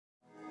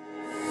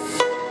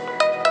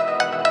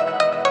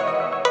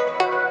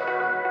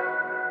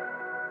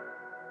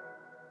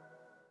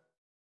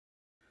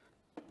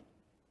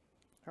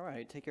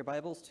right, take your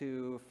Bibles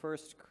to 1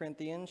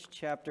 Corinthians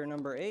chapter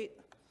number 8.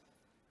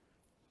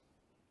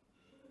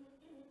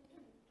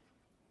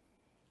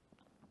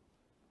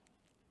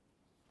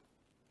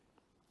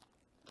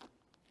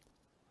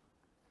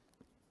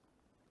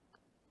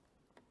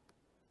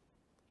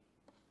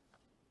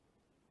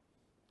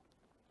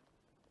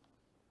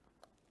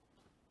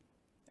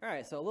 All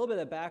right, so a little bit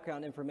of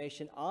background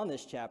information on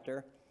this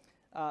chapter.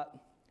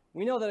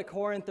 We know that at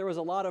Corinth there was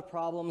a lot of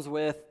problems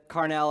with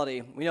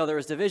carnality. We know there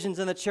was divisions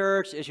in the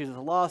church, issues with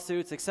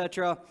lawsuits,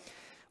 etc.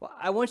 Well,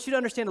 I want you to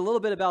understand a little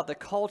bit about the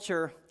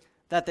culture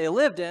that they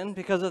lived in,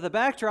 because of the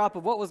backdrop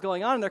of what was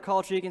going on in their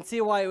culture, you can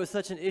see why it was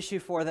such an issue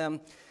for them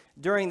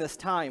during this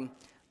time.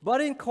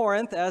 But in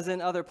Corinth, as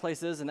in other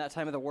places in that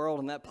time of the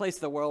world, in that place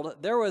of the world,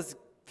 there was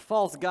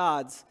false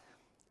gods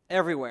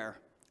everywhere.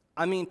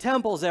 I mean,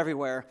 temples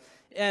everywhere.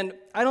 And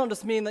I don't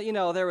just mean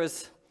that, there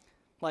was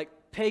like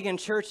pagan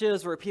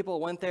churches where people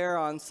went there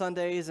on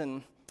Sundays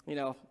and,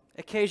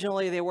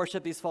 occasionally they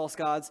worship these false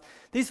gods.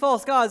 These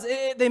false gods,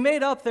 they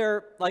made up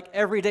their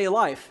everyday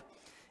life.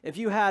 If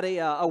you had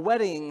a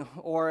wedding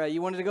or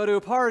you wanted to go to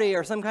a party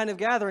or some kind of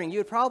gathering,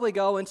 you'd probably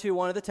go into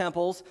one of the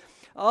temples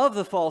of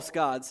the false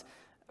gods.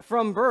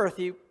 From birth,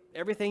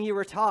 everything you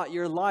were taught,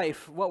 your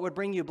life, what would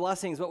bring you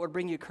blessings, what would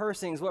bring you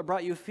cursings, what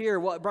brought you fear,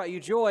 what brought you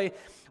joy,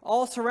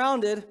 all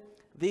surrounded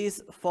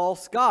these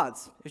false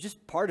gods. It was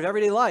just part of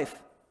everyday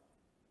life.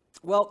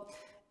 Well,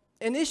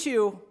 an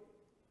issue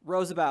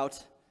rose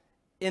about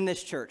in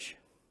this church.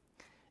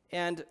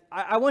 And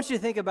I want you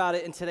to think about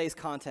it in today's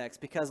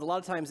context, because a lot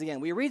of times, again,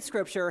 we read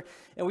Scripture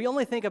and we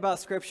only think about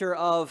Scripture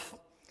of,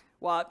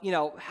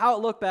 how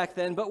it looked back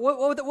then, but what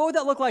would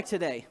that look like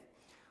today?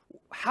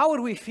 How would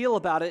we feel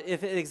about it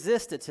if it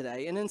existed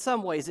today? And in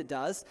some ways it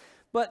does.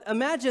 But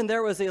imagine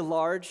there was a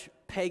large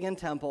pagan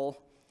temple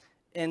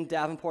in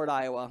Davenport,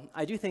 Iowa.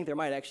 I do think there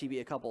might actually be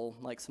a couple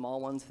small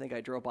ones. I think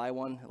I drove by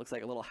one. It looks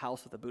like a little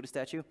house with a Buddha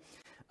statue.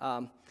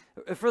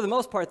 For the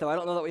most part, though, I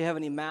don't know that we have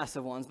any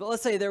massive ones. But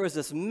let's say there was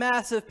this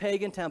massive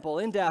pagan temple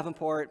in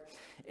Davenport,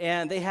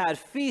 and they had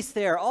feasts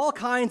there. All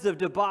kinds of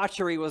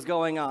debauchery was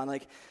going on.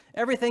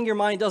 Everything your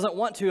mind doesn't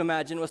want to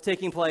imagine was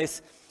taking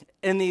place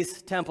in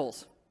these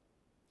temples.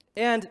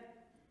 And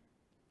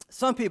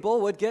some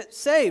people would get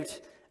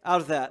saved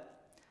out of that.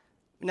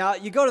 Now,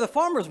 you go to the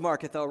farmer's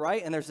market, though,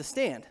 right? And there's a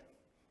stand.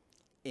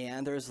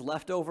 And there's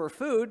leftover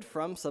food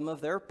from some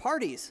of their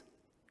parties.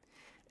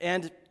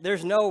 And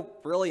there's no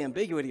really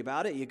ambiguity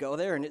about it. You go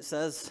there and it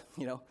says,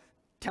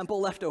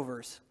 temple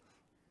leftovers.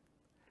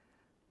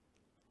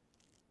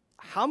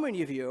 How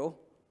many of you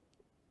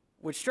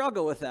would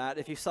struggle with that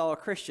if you saw a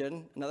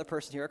Christian, another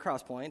person here at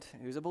Crosspoint,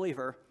 who's a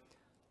believer,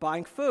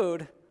 buying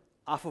food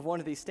off of one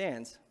of these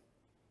stands?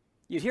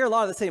 You'd hear a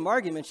lot of the same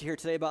arguments you hear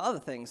today about other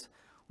things.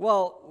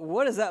 Well,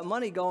 what is that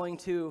money going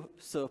to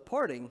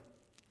supporting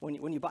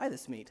when you buy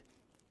this meat?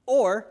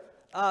 Or,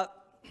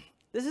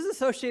 this is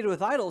associated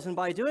with idols, and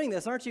by doing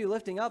this, aren't you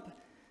lifting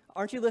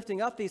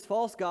up these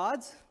false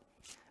gods?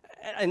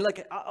 And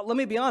let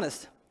me be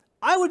honest,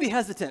 I would be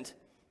hesitant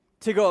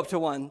to go up to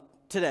one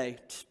today.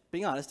 Just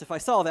being honest, if I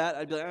saw that,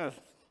 I'd be like,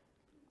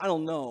 I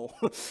don't know.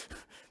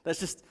 That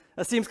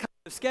seems kind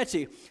of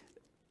sketchy.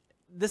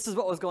 This is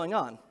what was going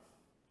on,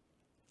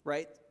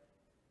 right?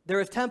 There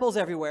was temples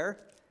everywhere.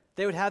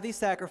 They would have these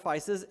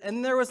sacrifices,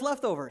 and there was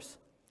leftovers.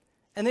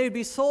 And they would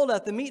be sold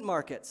at the meat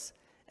markets.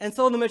 And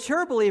so the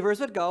mature believers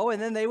would go,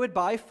 and then they would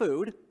buy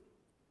food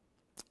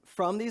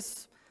from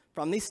these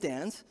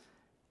stands.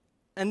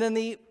 And then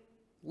the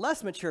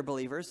less mature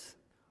believers,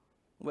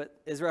 what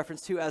is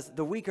referenced to as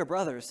the weaker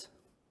brothers,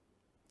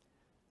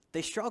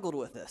 they struggled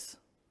with this.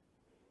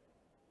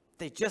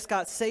 They just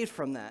got saved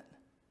from that.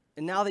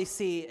 And now they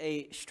see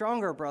a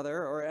stronger brother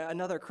or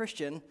another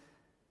Christian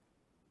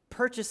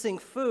purchasing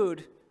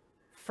food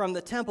from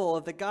the temple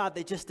of the God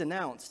they just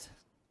denounced.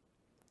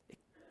 It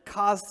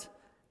caused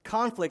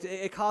conflict.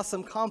 It caused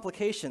some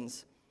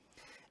complications.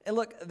 And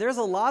look, there's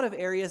a lot of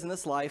areas in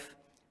this life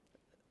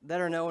that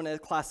are known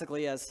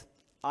classically as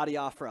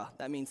adiaphora.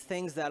 That means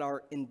things that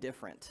are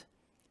indifferent.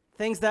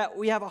 Things that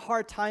we have a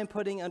hard time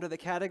putting under the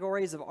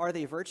categories of are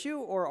they virtue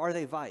or are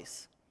they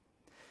vice?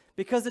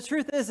 Because the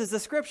truth is the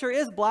Scripture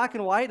is black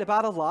and white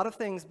about a lot of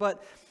things,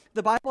 but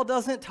the Bible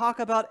doesn't talk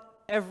about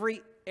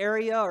every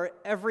area or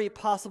every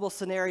possible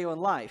scenario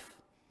in life.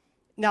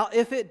 Now,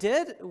 if it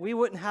did, we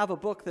wouldn't have a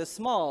book this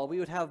small. We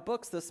would have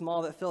books this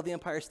small that fill the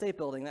Empire State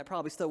Building. That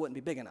probably still wouldn't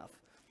be big enough.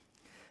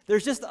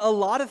 There's just a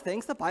lot of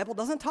things the Bible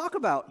doesn't talk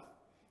about.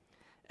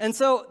 And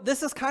so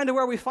this is kind of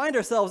where we find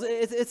ourselves.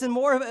 It's in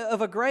more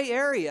of a gray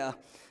area.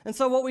 And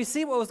so what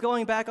was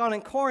going back on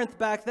in Corinth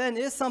back then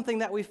is something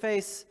that we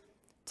face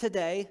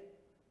today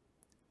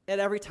at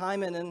every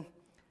time and in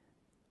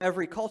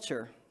every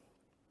culture.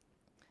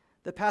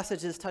 The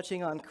passage is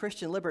touching on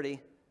Christian liberty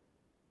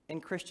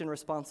and Christian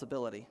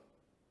responsibility.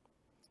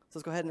 So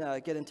let's go ahead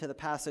and get into the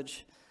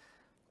passage.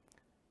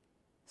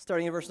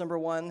 Starting in verse number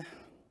 1.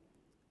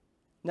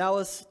 Now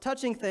as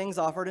touching things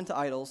offered unto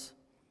idols,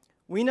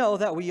 we know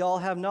that we all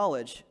have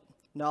knowledge.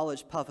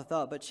 Knowledge puffeth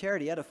up, but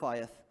charity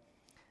edifieth.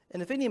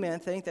 And if any man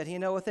think that he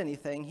knoweth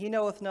anything, he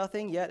knoweth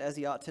nothing yet as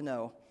he ought to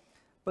know.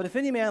 But if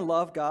any man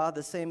love God,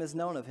 the same is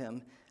known of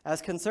him.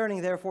 As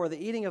concerning therefore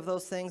the eating of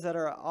those things that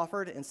are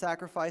offered in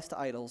sacrifice to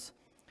idols,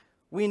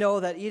 we know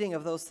that eating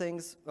of those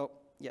things,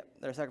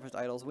 they're sacrificed to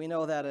idols. We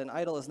know that an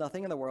idol is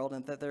nothing in the world,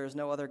 and that there is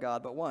no other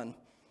God but one.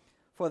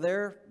 For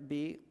there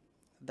be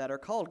that are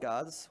called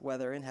gods,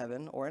 whether in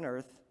heaven or in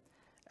earth,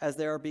 as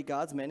there be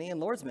gods many and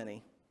lords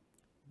many.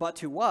 But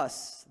to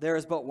us there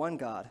is but one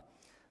God,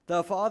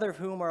 the Father of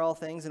whom are all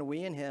things, and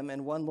we in him,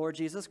 and one Lord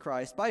Jesus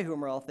Christ, by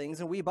whom are all things,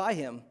 and we by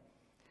him.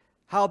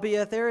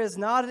 Howbeit there is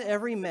not in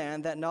every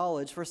man that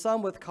knowledge, for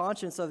some with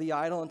conscience of the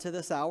idol unto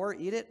this hour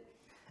eat it,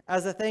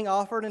 as a thing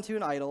offered unto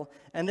an idol,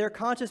 and their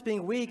conscience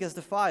being weak is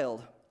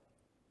defiled.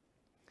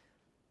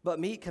 But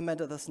meat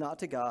commendeth us not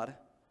to God,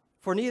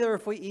 for neither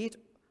if we eat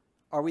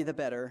are we the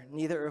better,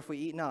 neither if we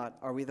eat not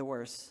are we the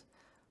worse.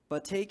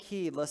 But take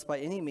heed lest by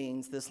any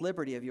means this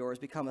liberty of yours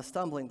become a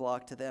stumbling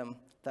block to them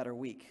that are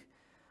weak.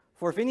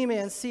 For if any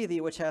man see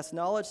thee which hast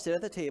knowledge sit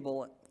at the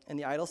table in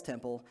the idol's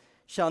temple,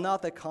 shall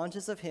not the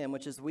conscience of him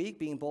which is weak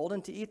be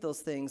emboldened to eat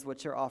those things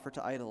which are offered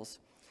to idols?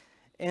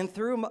 And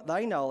through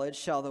thy knowledge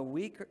shall the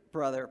weak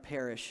brother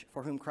perish,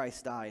 for whom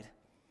Christ died.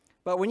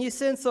 But when ye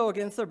sin so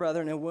against their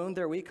brethren and wound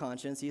their weak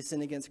conscience, ye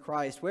sin against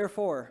Christ.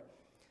 Wherefore,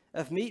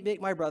 if meat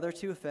make my brother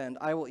to offend,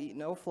 I will eat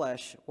no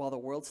flesh while the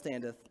world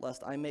standeth,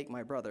 lest I make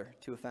my brother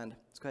to offend.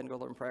 Let's go ahead and go to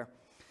Lord in prayer.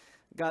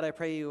 God, I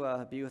pray you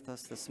be with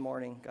us this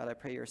morning. God, I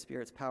pray your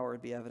Spirit's power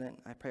would be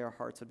evident. I pray our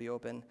hearts would be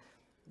open,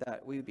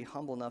 that we would be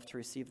humble enough to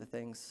receive the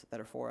things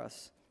that are for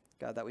us.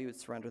 God, that we would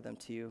surrender them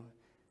to you.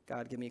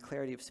 God, give me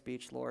clarity of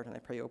speech, Lord, and I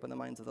pray you open the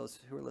minds of those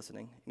who are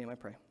listening. In your name I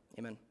pray.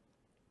 Amen.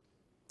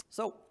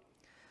 So,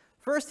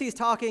 first he's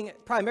talking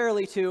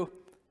primarily to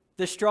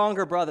the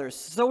stronger brothers.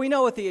 So we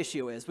know what the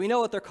issue is. We know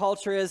what their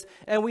culture is,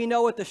 and we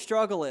know what the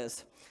struggle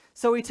is.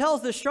 So he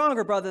tells the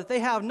stronger brother that they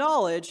have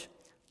knowledge,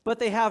 but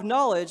they have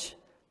knowledge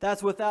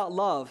that's without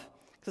love.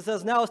 Because it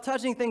says, now as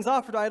touching things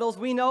offered to idols,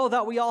 we know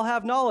that we all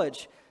have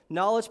knowledge.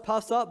 Knowledge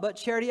puffs up, but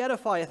charity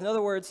edifieth. In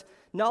other words,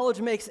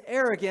 knowledge makes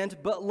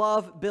arrogant, but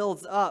love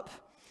builds up.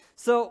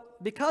 So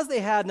because they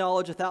had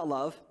knowledge without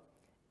love,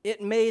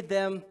 it made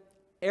them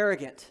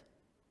arrogant.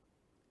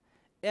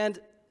 And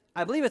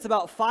I believe it's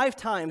about 5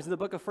 times in the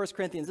book of 1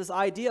 Corinthians, this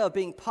idea of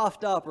being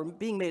puffed up or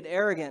being made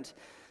arrogant,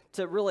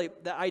 to really,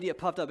 the idea of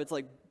puffed up, it's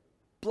like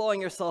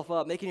blowing yourself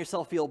up, making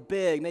yourself feel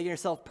big, making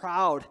yourself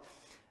proud.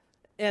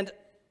 And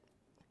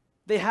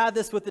they had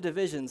this with the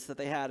divisions that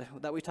they had,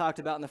 that we talked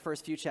about in the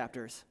first few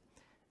chapters.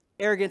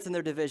 Arrogance in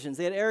their divisions.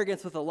 They had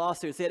arrogance with the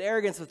lawsuits. They had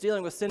arrogance with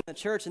dealing with sin in the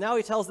church. And now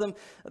he tells them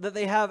that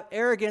they have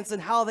arrogance in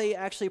how they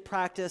actually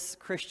practice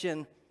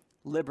Christian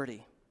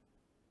liberty.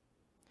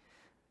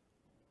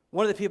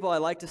 One of the people I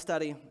like to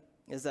study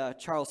is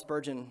Charles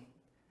Spurgeon.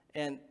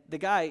 And the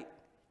guy,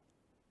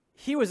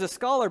 he was a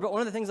scholar, but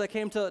one of the things I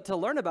came to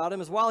learn about him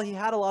is while he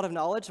had a lot of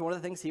knowledge, one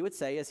of the things he would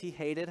say is he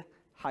hated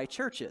high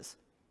churches.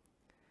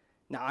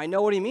 Now, I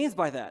know what he means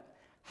by that.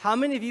 How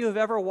many of you have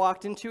ever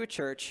walked into a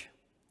church,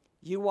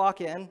 you walk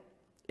in,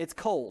 it's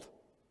cold.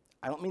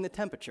 I don't mean the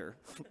temperature.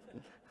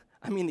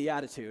 I mean the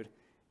attitude.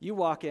 You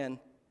walk in,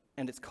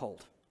 and it's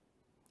cold.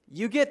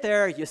 You get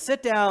there, you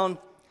sit down.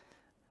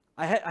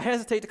 I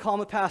hesitate to call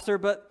him a pastor,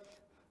 but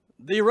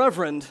the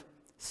reverend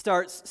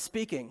starts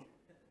speaking.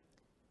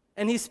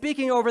 And he's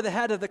speaking over the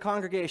head of the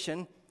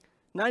congregation.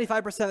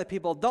 95% of the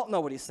people don't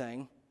know what he's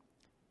saying.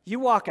 You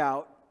walk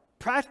out,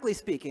 practically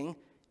speaking,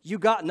 you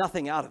got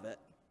nothing out of it.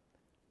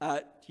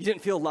 You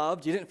didn't feel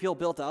loved. You didn't feel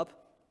built up.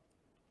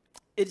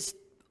 It's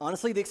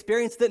honestly, the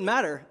experience didn't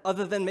matter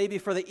other than maybe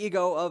for the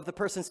ego of the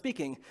person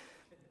speaking.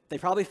 They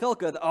probably felt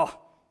good. Oh,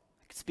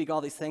 I could speak all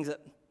these things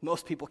that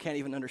most people can't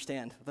even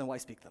understand. Then why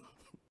speak them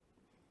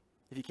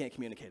if you can't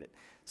communicate it?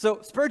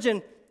 So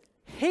Spurgeon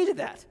hated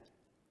that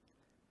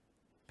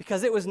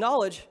because it was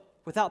knowledge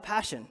without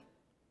passion.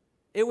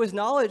 It was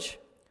knowledge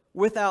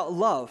without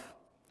love.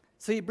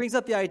 So he brings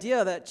up the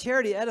idea that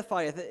charity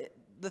edifieth.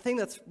 The thing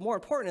that's more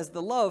important is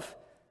the love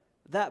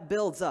that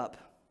builds up.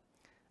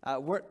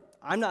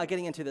 I'm not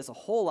getting into this a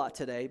whole lot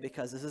today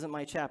because this isn't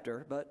my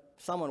chapter, but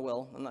someone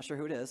will. I'm not sure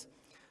who it is.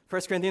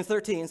 1 Corinthians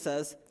 13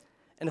 says,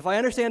 and if I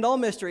understand all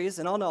mysteries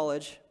and all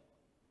knowledge,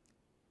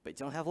 but you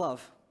don't have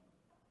love,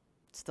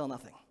 it's still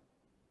nothing.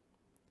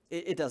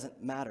 It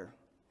doesn't matter.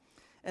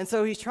 And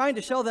so he's trying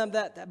to show them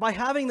that by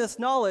having this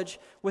knowledge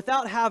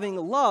without having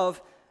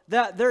love,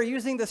 that they're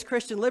using this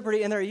Christian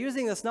liberty and they're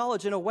using this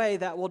knowledge in a way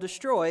that will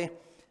destroy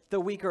the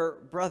weaker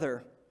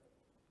brother.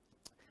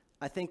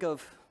 I think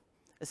of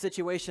a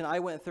situation I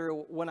went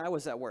through when I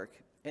was at work.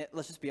 And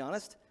let's just be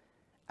honest.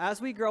 As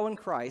we grow in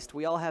Christ,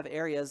 we all have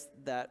areas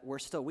that we're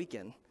still weak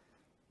in.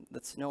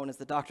 That's known as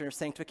the doctrine of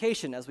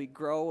sanctification as we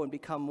grow and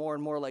become more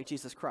and more like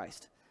Jesus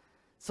Christ.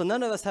 So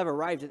none of us have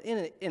arrived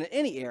in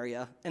any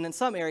area, and in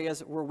some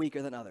areas we're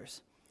weaker than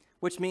others,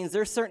 which means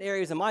there's certain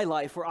areas in my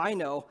life where I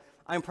know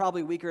I'm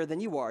probably weaker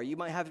than you are. You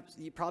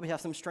probably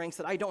have some strengths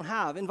that I don't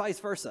have, and vice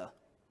versa.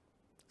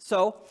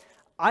 So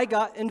I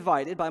got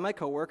invited by my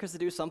coworkers to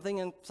do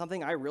something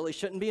I really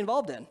shouldn't be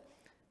involved in.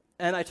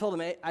 And I told them,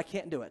 hey, I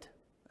can't do it.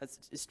 It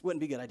just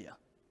wouldn't be a good idea.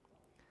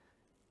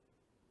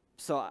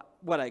 So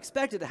what I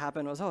expected to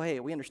happen was, oh, hey,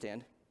 we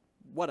understand.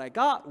 What I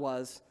got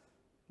was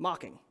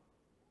mocking.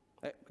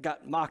 I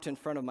got mocked in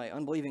front of my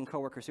unbelieving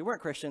coworkers who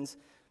weren't Christians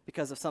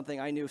because of something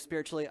I knew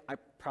spiritually I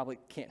probably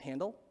can't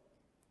handle.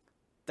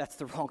 That's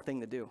the wrong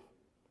thing to do.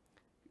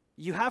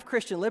 You have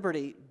Christian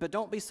liberty, but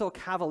don't be so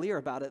cavalier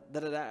about it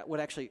that it would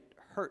actually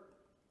hurt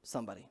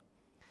somebody.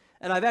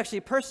 And I've actually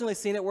personally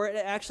seen it where it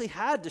actually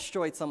had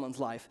destroyed someone's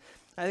life.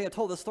 I think I've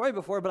told this story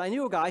before, but I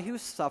knew a guy who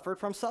suffered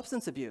from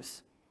substance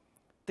abuse.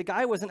 The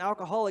guy was an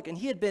alcoholic, and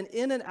he had been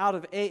in and out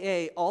of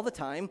AA all the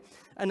time.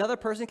 Another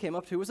person came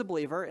up who was a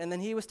believer, and then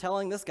he was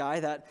telling this guy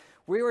that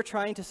we were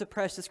trying to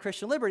suppress his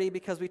Christian liberty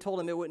because we told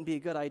him it wouldn't be a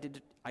good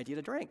idea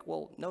to drink.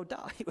 Well, no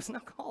duh, he was an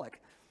alcoholic.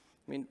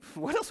 I mean,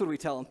 what else would we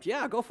tell him?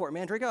 Yeah, go for it,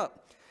 man, drink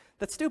up.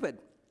 That's stupid.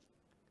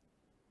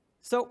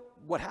 So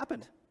what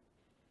happened?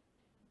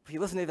 If you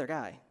listen to the other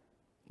guy,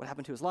 what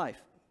happened to his life?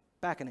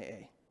 Back in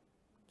AA,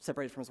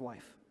 separated from his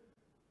wife.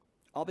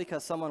 All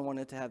because someone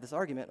wanted to have this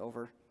argument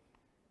over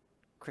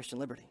Christian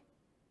liberty.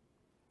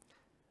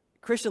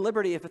 Christian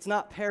liberty, if it's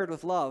not paired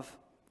with love,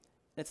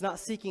 it's not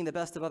seeking the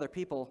best of other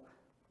people,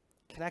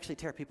 can actually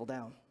tear people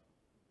down.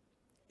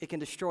 It can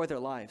destroy their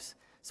lives.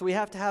 So we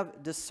have to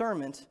have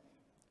discernment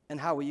in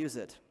how we use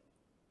it.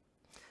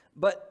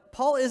 But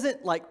Paul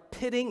isn't like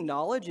pitting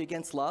knowledge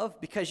against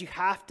love, because you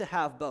have to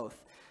have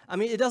both. I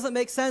mean, it doesn't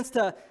make sense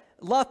to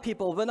love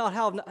people but not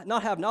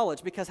have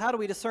knowledge, because how do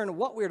we discern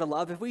what we're to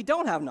love if we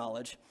don't have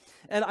knowledge?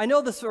 And I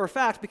know this for a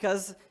fact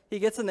because he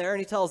gets in there and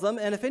he tells them,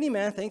 and if any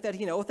man think that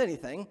he knoweth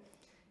anything,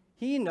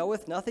 he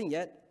knoweth nothing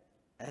yet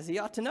as he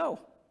ought to know.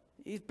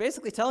 He's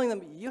basically telling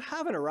them, you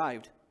haven't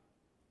arrived.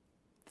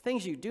 The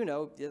things you do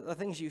know are the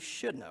things you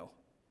should know.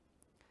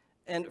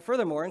 And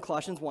furthermore, in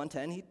Colossians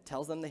 1:10, he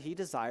tells them that he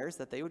desires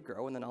that they would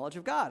grow in the knowledge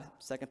of God.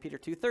 2 Peter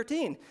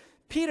 2:13.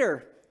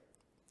 Peter,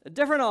 a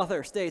different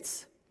author,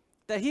 states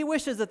that he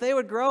wishes that they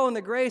would grow in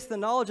the grace, the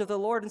knowledge of the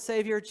Lord and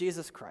Savior,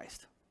 Jesus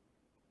Christ.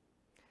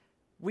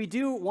 We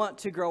do want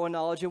to grow in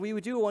knowledge, and we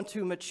do want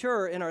to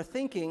mature in our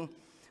thinking,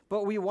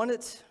 but we want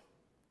it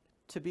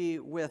to be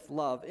with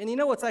love. And you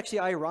know what's actually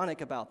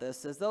ironic about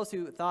this is those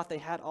who thought they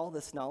had all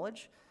this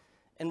knowledge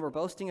and were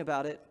boasting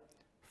about it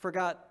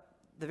forgot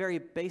the very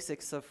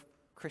basics of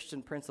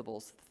Christian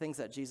principles, the things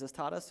that Jesus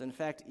taught us. In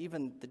fact,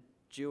 even the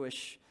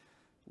Jewish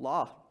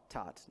law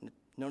taught,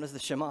 known as the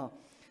Shema.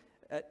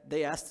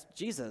 They asked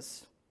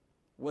Jesus,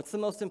 what's the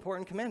most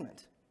important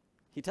commandment?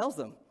 He tells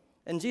them,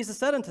 and Jesus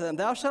said unto them,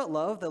 thou shalt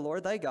love the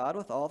Lord thy God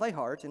with all thy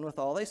heart and with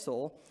all thy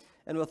soul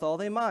and with all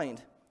thy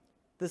mind.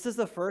 This is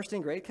the first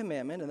and great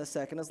commandment, and the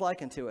second is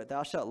like unto it.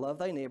 Thou shalt love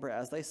thy neighbor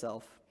as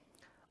thyself.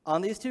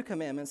 On these two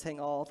commandments hang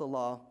all the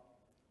law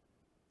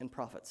and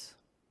prophets.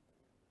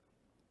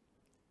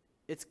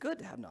 It's good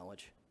to have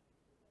knowledge,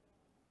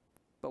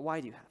 but why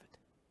do you have it?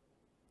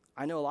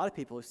 I know a lot of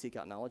people who seek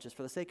out knowledge just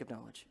for the sake of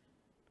knowledge,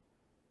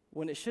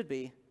 when it should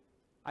be,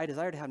 I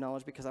desire to have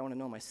knowledge because I want to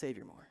know my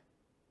Savior more.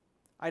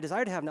 I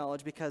desire to have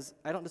knowledge because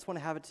I don't just want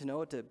to have it to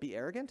know it to be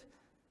arrogant.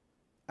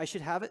 I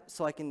should have it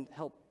so I can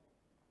help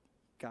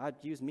God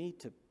use me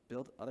to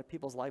build other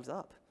people's lives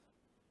up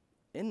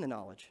in the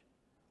knowledge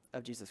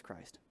of Jesus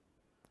Christ.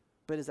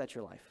 But is that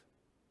your life?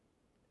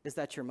 Is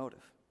that your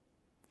motive?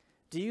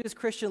 Do you use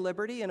Christian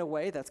liberty in a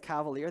way that's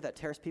cavalier, that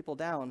tears people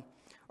down,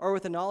 or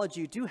with the knowledge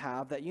you do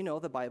have that you know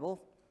the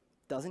Bible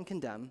doesn't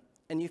condemn,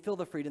 and you feel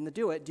the freedom to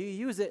do it? Do you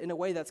use it in a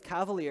way that's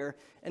cavalier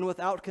and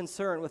without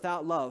concern,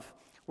 without love,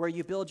 where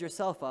you build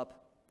yourself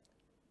up,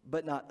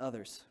 but not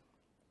others?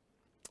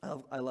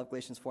 I love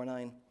Galatians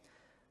 4:9.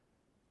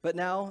 But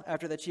now,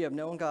 after that ye have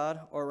known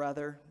God, or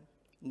rather,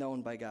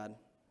 known by God.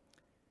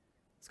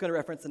 It's going to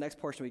reference the next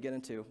portion we get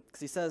into,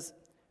 because he says,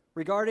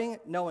 regarding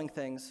knowing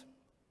things,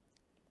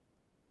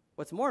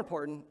 what's more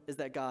important is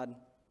that God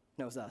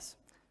knows us.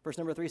 Verse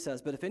number 3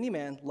 says, but if any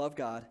man love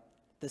God,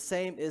 the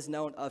same is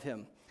known of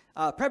him.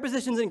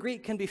 Prepositions in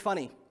Greek can be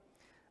funny.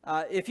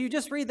 If you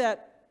just read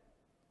that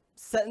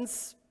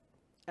sentence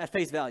at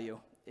face value,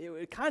 it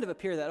would kind of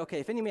appear that, okay,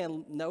 if any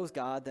man knows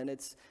God, then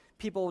it's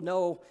people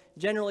know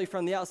generally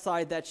from the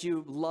outside that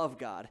you love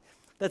God.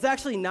 That's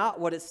actually not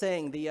what it's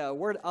saying. The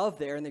word of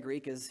there in the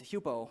Greek is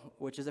hupo,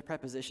 which is a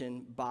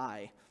preposition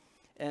by.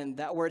 And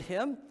that word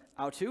him,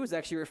 autou, is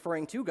actually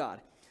referring to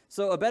God.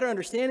 So a better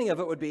understanding of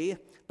it would be,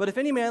 but if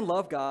any man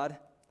love God,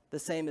 the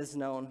same is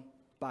known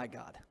by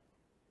God.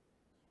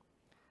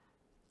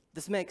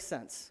 This makes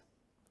sense.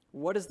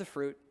 What is the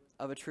fruit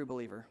of a true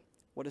believer?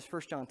 What does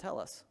 1 John tell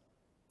us?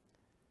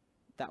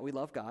 That we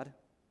love God,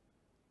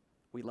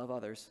 we love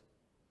others,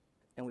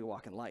 and we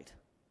walk in light.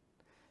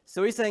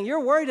 So he's saying,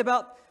 you're worried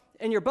about,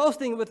 and you're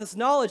boasting with this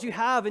knowledge you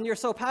have, and you're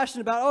so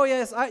passionate about, oh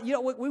yes,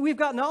 we've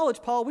got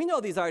knowledge, Paul. We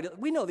know these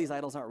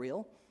idols aren't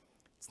real.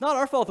 It's not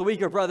our fault the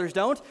weaker brothers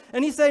don't.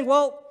 And he's saying,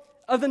 well,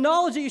 of the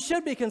knowledge that you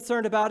should be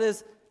concerned about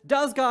is,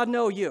 does God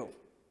know you?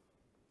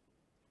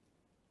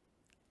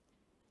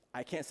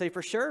 I can't say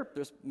for sure.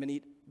 There's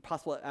many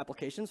possible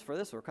applications for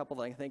this, or a couple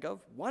that I can think of.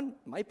 One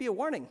might be a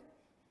warning.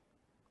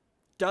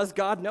 Does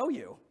God know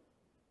you?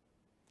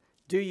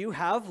 Do you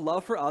have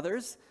love for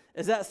others?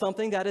 Is that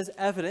something that is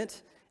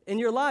evident in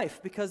your life?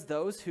 Because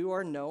those who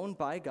are known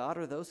by God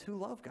are those who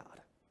love God.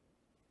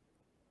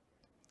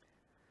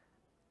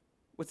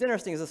 What's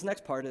interesting is this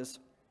next part is,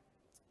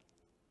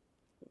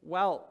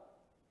 while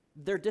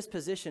their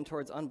disposition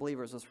towards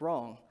unbelievers was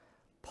wrong,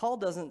 Paul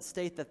doesn't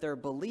state that their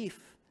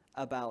belief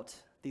about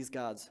these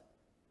gods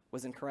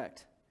was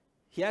incorrect.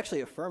 He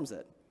actually affirms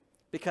it,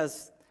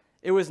 because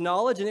it was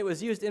knowledge and it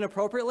was used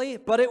inappropriately,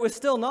 but it was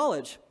still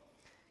knowledge.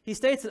 He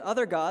states that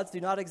other gods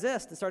do not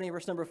exist, and starting in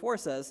verse number 4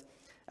 says,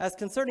 "As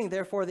concerning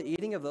therefore the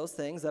eating of those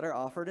things that are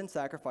offered in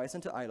sacrifice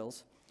unto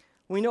idols,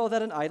 we know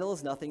that an idol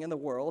is nothing in the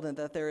world, and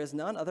that there is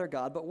none other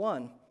God but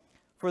one.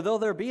 For though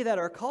there be that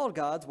are called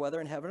gods, whether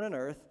in heaven and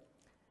earth,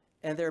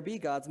 and there be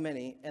gods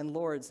many, and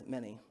lords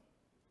many."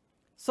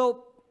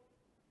 So,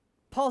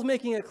 Paul's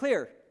making it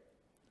clear.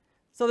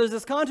 So there's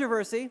this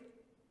controversy,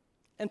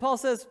 and Paul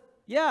says,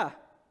 yeah,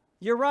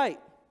 you're right.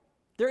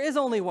 There is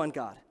only one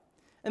God.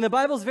 And the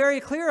Bible's very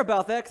clear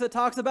about that, because it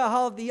talks about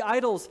how the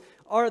idols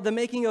are the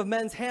making of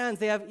men's hands.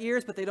 They have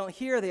ears, but they don't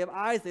hear. They have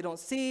eyes, they don't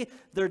see.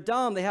 They're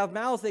dumb. They have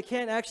mouths, they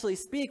can't actually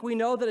speak. We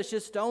know that it's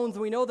just stones,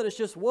 and we know that it's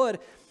just wood.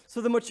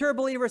 So the mature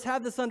believers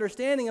have this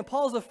understanding, and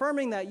Paul's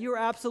affirming that. You are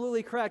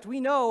absolutely correct.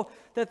 We know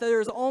that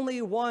there's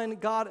only one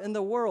God in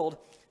the world.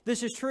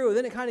 This is true.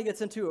 Then it kind of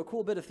gets into a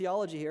cool bit of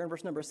theology here. In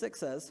verse number 6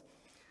 says,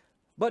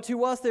 But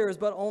to us there is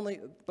but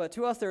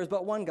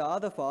one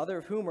God, the Father,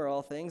 of whom are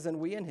all things,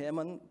 and we in him,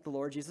 and the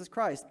Lord Jesus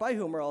Christ, by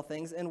whom are all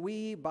things, and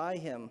we by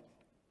him."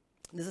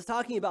 This is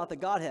talking about the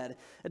Godhead.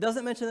 It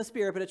doesn't mention the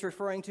Spirit, but it's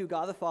referring to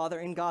God the Father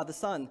and God the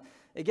Son.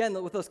 Again,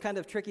 with those kind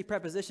of tricky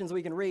prepositions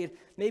we can read,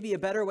 maybe a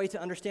better way to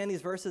understand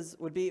these verses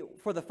would be,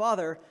 for the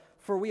Father,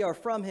 for we are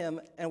from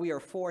him, and we are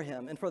for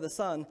him, and for the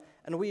Son,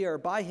 and we are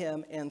by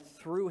him and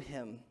through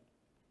him.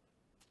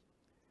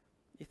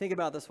 You think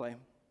about it this way.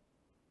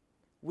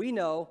 We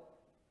know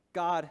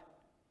God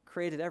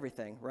created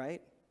everything,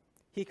 right?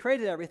 He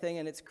created everything,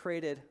 and it's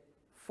created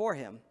for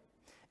him.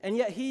 And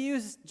yet he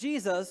used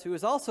Jesus, who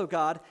is also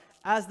God,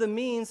 as the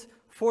means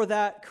for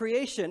that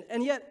creation.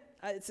 And yet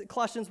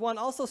Colossians 1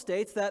 also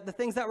states that the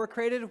things that were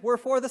created were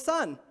for the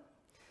Son.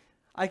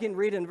 I can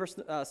read in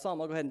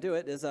Psalm, I'll go ahead and do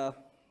it, is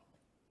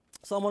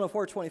Psalm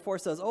 104:24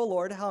 says, "O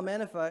Lord, how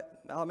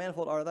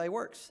manifold are thy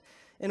works.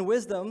 In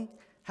wisdom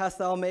hast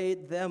thou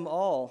made them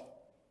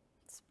all."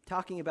 It's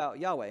talking about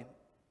Yahweh,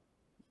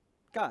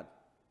 God.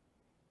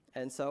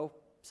 And so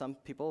some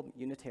people,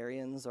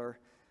 Unitarians or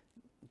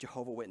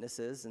Jehovah's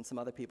Witnesses, and some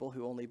other people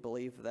who only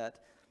believe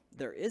that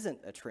there isn't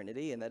a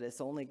Trinity and that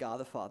it's only God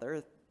the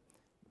Father,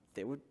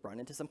 they would run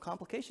into some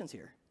complications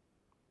here.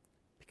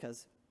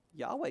 Because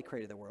Yahweh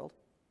created the world.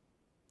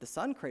 The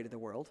Son created the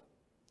world.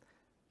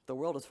 The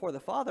world is for the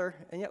Father,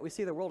 and yet we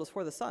see the world is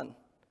for the Son.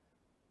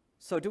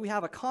 So do we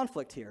have a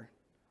conflict here?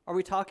 Are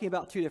we talking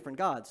about two different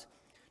gods?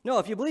 No,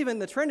 if you believe in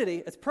the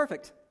Trinity, it's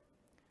perfect.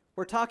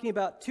 We're talking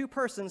about two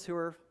persons who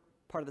are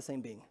part of the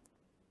same being.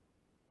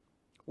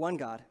 One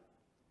God,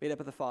 made up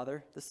of the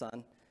Father, the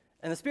Son,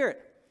 and the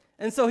Spirit.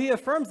 And so he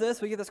affirms this.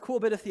 We get this cool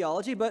bit of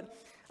theology, but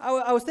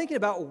I was thinking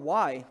about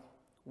why.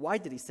 Why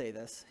did he say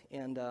this?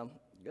 And a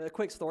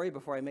quick story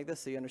before I make this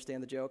so you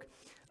understand the joke.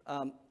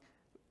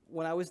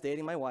 When I was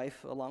dating my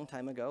wife a long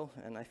time ago,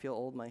 and I feel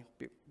old, my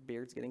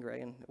beard's getting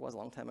gray, and it was a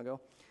long time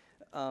ago,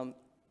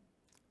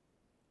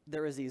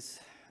 there was these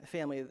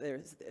family,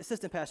 there's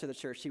assistant pastor of the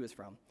church she was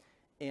from,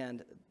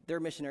 and they're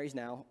missionaries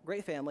now,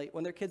 great family.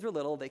 When their kids were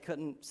little, they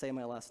couldn't say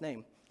my last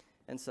name,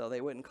 and so they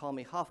wouldn't call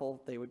me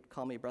Hoffel, they would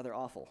call me Brother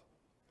Awful.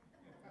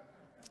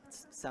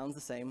 Sounds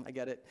the same, I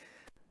get it.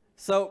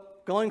 So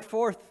going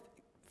forth,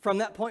 from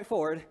that point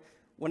forward,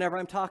 whenever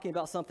I'm talking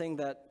about something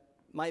that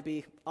might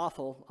be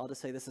awful, I'll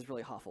just say this is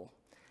really awful.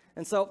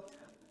 And so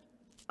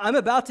I'm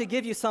about to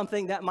give you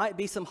something that might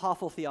be some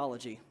awful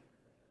theology.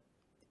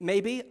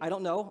 Maybe, I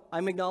don't know.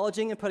 I'm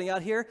acknowledging and putting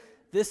out here,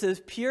 this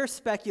is pure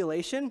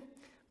speculation,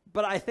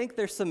 but I think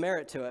there's some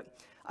merit to it.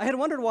 I had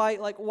wondered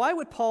why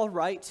would Paul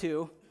write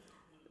to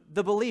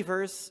the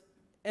believers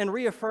and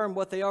reaffirm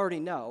what they already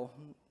know?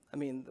 I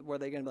mean, were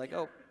they going to be like,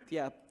 oh,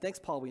 yeah, thanks,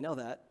 Paul, we know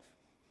that.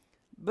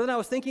 But then I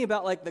was thinking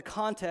about the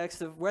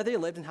context of where they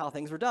lived and how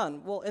things were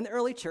done. Well, in the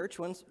early church,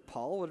 when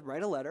Paul would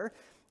write a letter,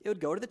 it would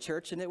go to the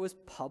church, and it was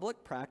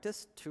public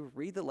practice to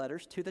read the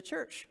letters to the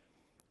church.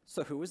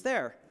 So who was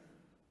there?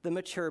 The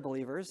mature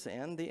believers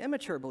and the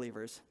immature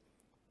believers.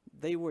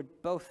 They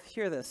would both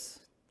hear this,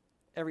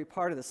 every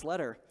part of this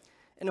letter.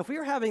 And if we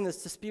were having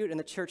this dispute in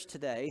the church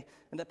today,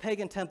 and the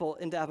pagan temple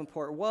in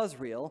Davenport was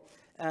real,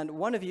 and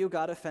one of you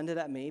got offended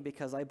at me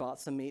because I bought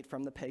some meat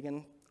from the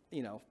pagan,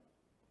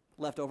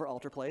 leftover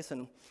altar place,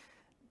 and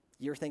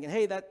you're thinking,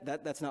 hey,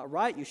 that's not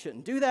right, you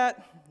shouldn't do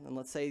that. And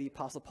let's say the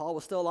Apostle Paul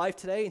was still alive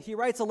today, and he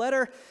writes a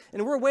letter,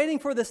 and we're waiting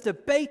for this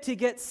debate to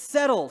get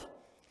settled.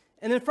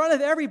 And in front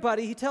of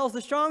everybody, he tells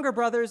the stronger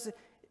brothers,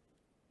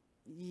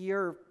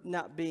 you're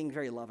not being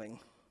very loving.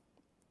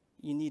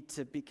 You need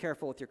to be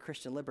careful with your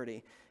Christian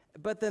liberty.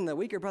 But then the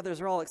weaker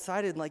brothers are all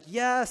excited and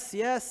yes,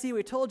 see,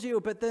 we told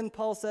you. But then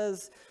Paul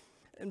says,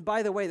 and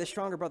by the way, the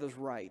stronger brother's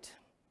right.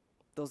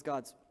 Those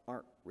gods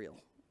aren't real.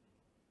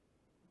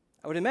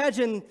 I would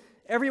imagine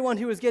everyone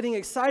who was getting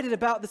excited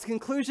about this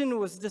conclusion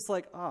was just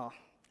like, oh,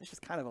 it's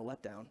just kind of a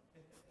letdown.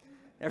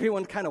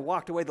 Everyone kind of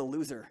walked away the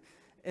loser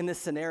in this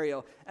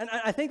scenario. And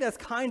I think that's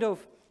kind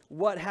of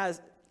what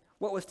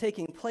was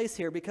taking place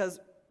here, because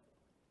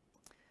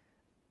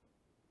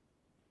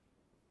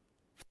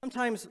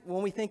sometimes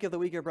when we think of the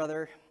weaker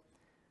brother,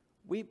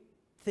 we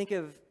think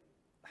of,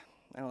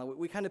 I don't know,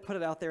 we kind of put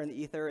it out there in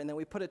the ether, and then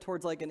we put it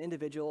towards like an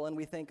individual, and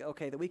we think,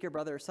 okay, the weaker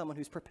brother is someone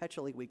who's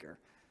perpetually weaker.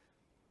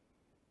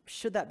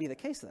 Should that be the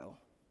case, though?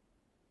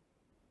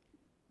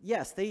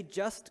 Yes, they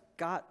just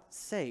got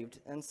saved,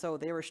 and so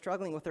they were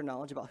struggling with their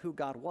knowledge about who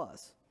God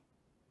was.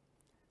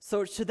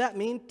 So should that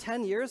mean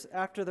 10 years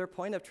after their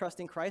point of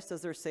trusting Christ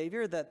as their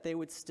Savior that they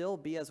would still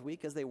be as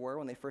weak as they were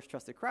when they first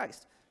trusted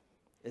Christ?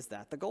 Is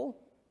that the goal?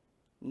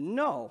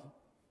 No,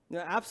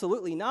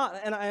 absolutely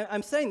not. And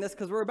I'm saying this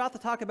because we're about to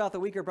talk about the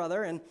weaker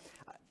brother, and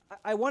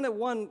I want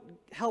to,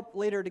 help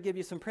later to give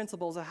you some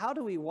principles of how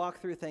do we walk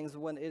through things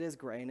when it is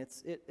gray and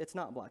it's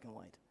not black and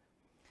white.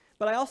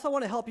 But I also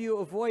want to help you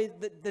avoid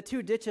the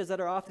two ditches that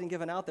are often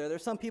given out there.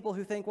 There's some people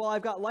who think, well,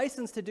 I've got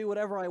license to do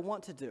whatever I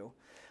want to do.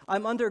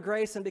 I'm under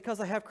grace, and because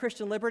I have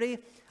Christian liberty,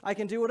 I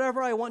can do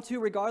whatever I want to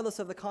regardless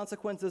of the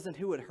consequences and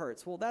who it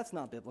hurts. Well, that's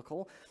not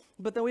biblical.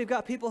 But then we've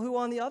got people who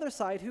on the other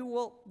side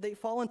they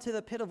fall into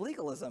the pit of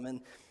legalism.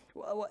 And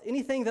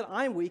anything that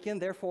I'm weak in,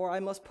 therefore, I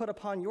must put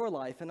upon your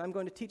life, and I'm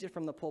going to teach it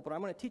from the pulpit. I'm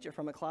going to teach it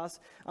from a class.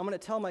 I'm going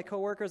to tell my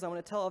coworkers, I'm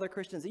going to tell other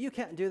Christians that you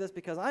can't do this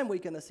because I'm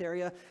weak in this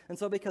area. And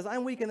so because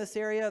I'm weak in this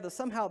area,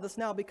 somehow this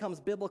now becomes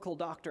biblical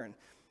doctrine,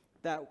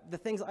 that the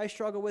things I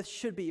struggle with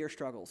should be your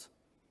struggles.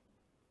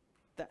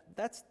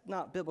 That's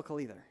not biblical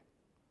either.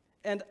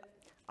 And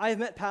I've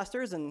met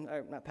pastors, and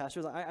not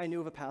pastors, I knew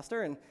of a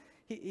pastor, and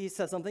he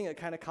said something that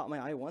kind of caught my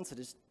eye once. It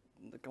just,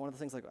 one of the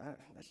things like, that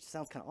just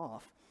sounds kind of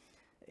off.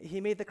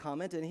 He made the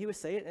comment, and he would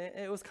say it,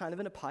 and it was kind of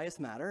in a pious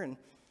manner, and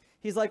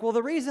he's like, well,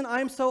 the reason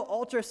I'm so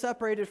ultra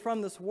separated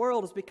from this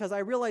world is because I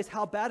realize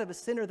how bad of a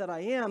sinner that I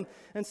am,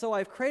 and so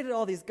I've created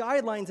all these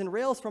guidelines and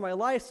rails for my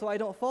life so I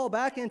don't fall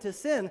back into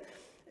sin.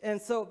 And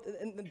so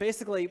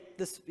basically,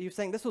 he was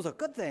saying this was a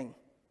good thing.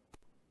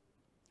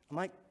 I'm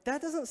like,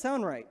 that doesn't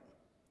sound right.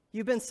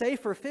 You've been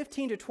saved for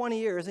 15 to 20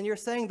 years, and you're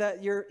saying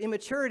that your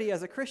immaturity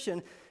as a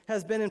Christian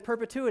has been in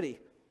perpetuity,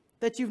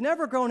 that you've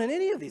never grown in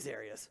any of these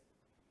areas.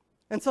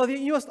 And so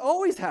you must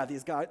always have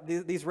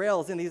these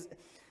rails and these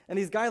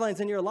guidelines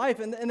in your life,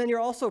 and then you're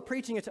also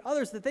preaching it to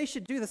others that they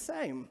should do the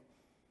same.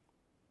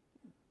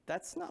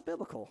 That's not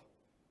biblical.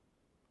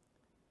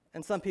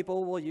 And some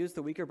people will use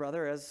the weaker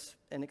brother as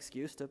an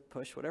excuse to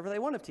push whatever they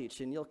want to teach,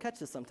 and you'll catch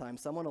this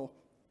sometimes. Someone will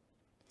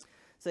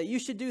say, you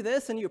should do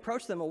this, and you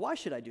approach them, well, why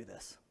should I do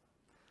this?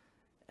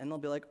 And they'll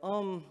be like,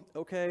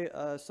 okay,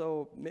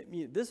 so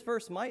this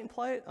verse might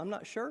imply it, I'm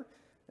not sure.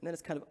 And then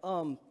it's kind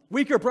of,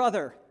 weaker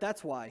brother,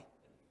 that's why.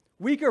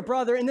 Weaker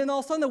brother, and then all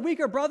of a sudden the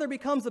weaker brother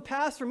becomes the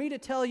pass for me to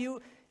tell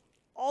you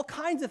all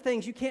kinds of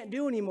things you can't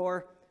do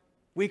anymore.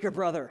 Weaker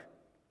brother.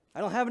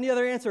 I don't have any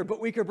other answer but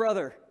weaker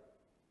brother.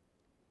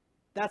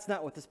 That's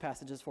not what this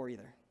passage is for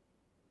either.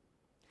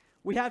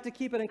 We have to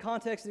keep it in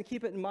context and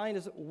keep it in mind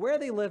as where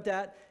they lived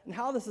at and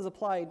how this is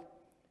applied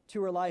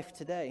to our life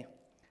today.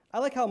 I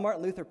like how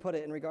Martin Luther put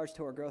it in regards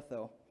to our growth,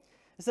 though.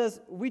 It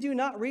says, we do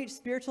not reach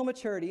spiritual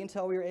maturity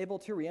until we are able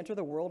to re-enter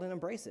the world and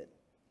embrace it.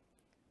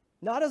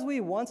 Not as we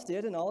once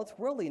did in all its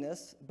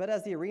worldliness, but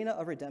as the arena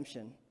of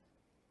redemption.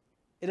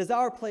 It is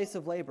our place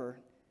of labor.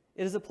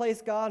 It is a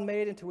place God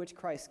made into which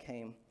Christ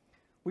came.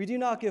 We do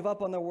not give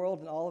up on the world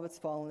and all of its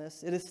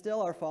fallenness. It is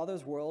still our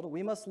Father's world.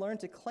 We must learn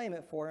to claim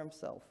it for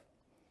himself.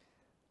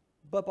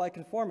 But by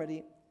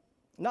conformity,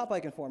 not by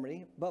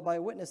conformity, but by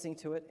witnessing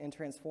to it and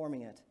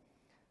transforming it.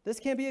 This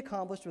can be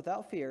accomplished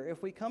without fear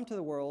if we come to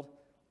the world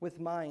with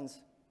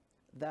minds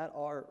that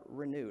are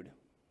renewed.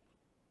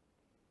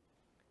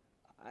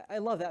 I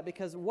love that,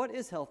 because what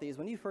is healthy is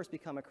when you first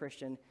become a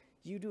Christian,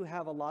 you do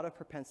have a lot of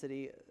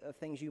propensity of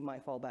things you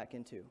might fall back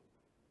into.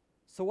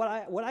 So what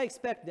I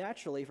expect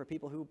naturally for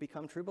people who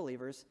become true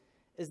believers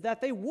is that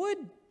they would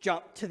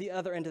jump to the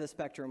other end of the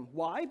spectrum.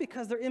 Why?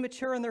 Because they're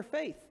immature in their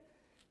faith.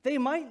 They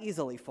might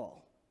easily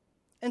fall.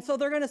 And so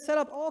they're going to set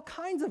up all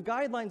kinds of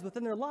guidelines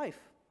within their life.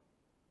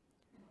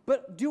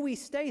 But do we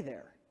stay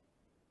there?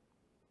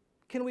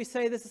 Can we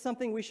say this is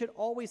something we should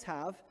always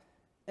have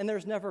and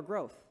there's never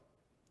growth?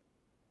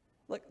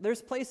 Look,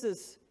 there's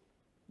places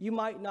you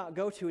might not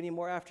go to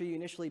anymore after you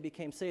initially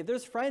became saved.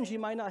 There's friends you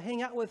might not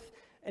hang out with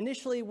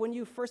initially when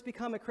you first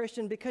become a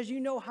Christian because you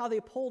know how they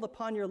pulled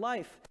upon your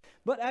life.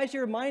 But as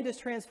your mind is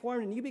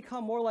transformed and you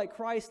become more like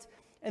Christ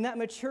and that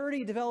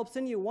maturity develops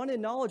in you, one in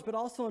knowledge but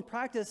also in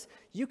practice,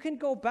 you can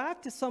go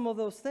back to some of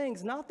those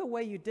things, not the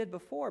way you did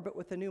before, but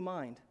with a new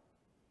mind.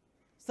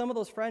 Some of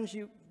those friends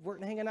you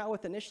weren't hanging out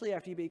with initially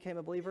after you became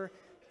a believer,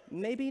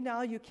 maybe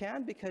now you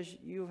can because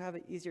you have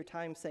an easier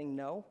time saying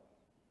no.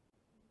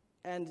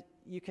 And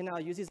you can now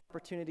use these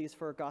opportunities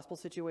for gospel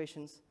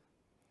situations.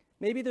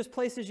 Maybe there's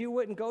places you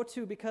wouldn't go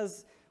to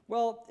because,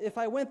 well, if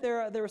I went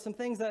there, there were some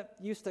things that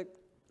used to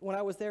when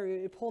I was there,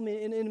 it pulled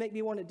me in and made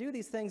me want to do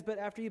these things. But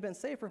after you've been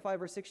saved for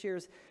 5 or 6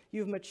 years,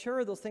 you've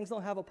matured. Those things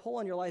don't have a pull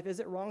on your life. Is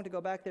it wrong to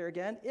go back there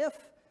again if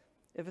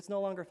it's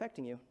no longer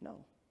affecting you?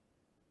 No.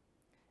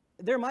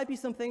 There might be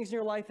some things in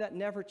your life that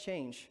never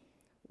change.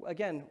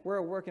 Again, we're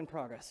a work in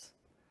progress.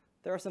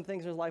 There are some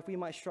things in your life we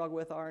might struggle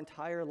with our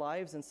entire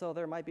lives, and so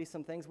there might be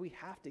some things we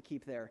have to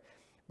keep there.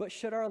 But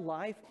should our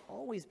life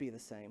always be the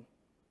same?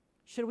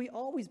 Should we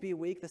always be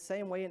weak the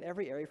same way in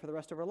every area for the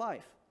rest of our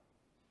life?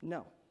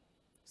 No.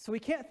 So we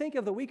can't think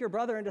of the weaker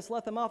brother and just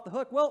let them off the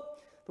hook. Well,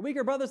 the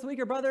weaker brother's the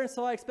weaker brother, and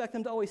so I expect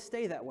them to always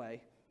stay that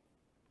way.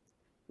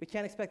 We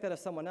can't expect that of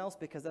someone else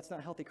because that's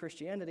not healthy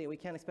Christianity. We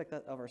can't expect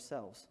that of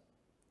ourselves.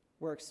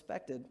 We're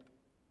expected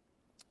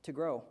to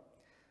grow.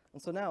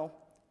 And so now,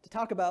 to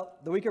talk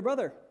about the weaker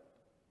brother.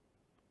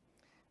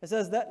 It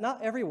says that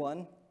not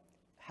everyone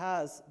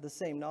has the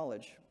same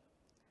knowledge.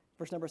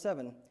 Verse number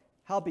 7,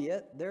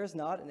 howbeit there is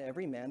not in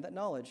every man that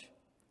knowledge.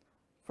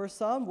 For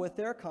some with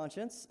their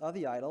conscience of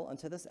the idol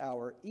unto this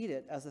hour eat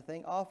it as a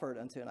thing offered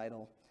unto an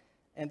idol,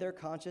 and their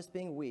conscience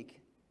being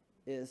weak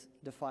is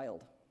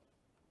defiled.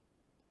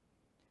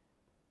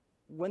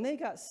 When they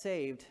got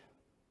saved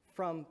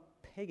from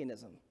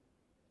paganism,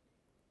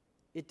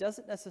 it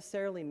doesn't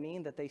necessarily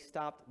mean that they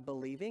stopped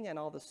believing and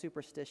all the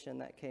superstition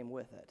that came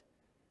with it.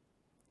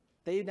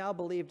 They now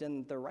believed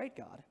in the right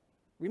God.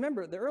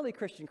 Remember, the early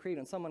Christian creed,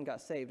 when someone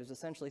got saved, was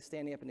essentially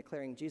standing up and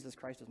declaring Jesus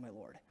Christ is my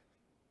Lord.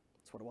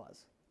 That's what it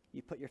was.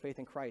 You put your faith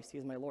in Christ. He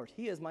is my Lord.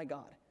 He is my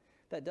God.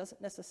 That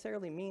doesn't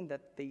necessarily mean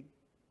that they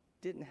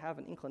didn't have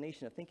an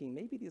inclination of thinking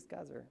maybe these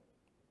guys are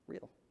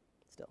real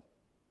still.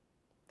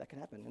 That could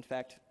happen. In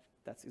fact,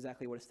 that's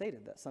exactly what it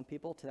stated, that some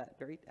people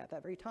at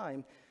that very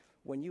time,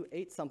 when you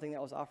ate something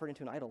that was offered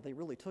into an idol, they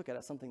really took it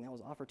as something that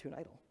was offered to an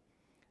idol.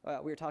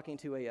 We were talking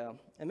to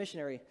a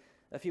missionary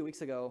a few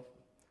weeks ago,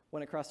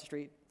 went across the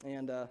street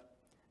and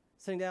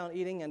sitting down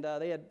eating, and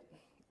they had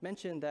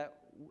mentioned that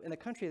in the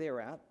country they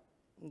were at,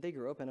 they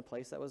grew up in a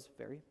place that was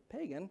very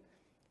pagan,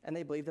 and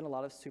they believed in a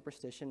lot of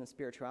superstition and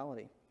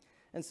spirituality.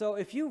 And so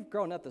if you've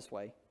grown up this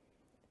way,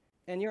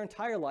 and your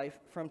entire life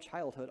from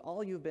childhood,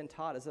 all you've been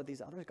taught is of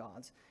these other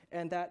gods,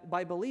 and that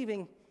by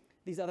believing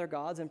these other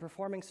gods and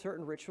performing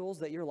certain rituals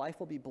that your life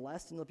will be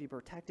blessed and you'll be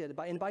protected,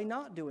 and by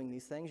not doing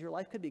these things, your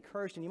life could be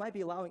cursed, and you might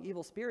be allowing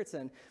evil spirits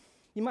in.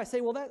 You might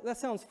say, well, that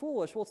sounds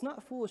foolish. Well, it's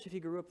not foolish if you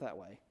grew up that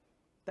way.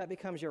 That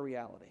becomes your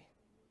reality.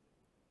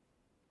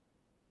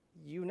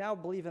 You now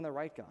believe in the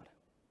right God.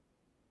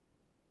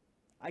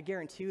 I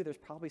guarantee you there's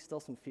probably still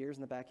some fears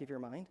in the back of your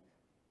mind.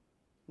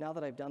 Now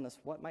that I've done this,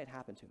 what might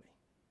happen to me?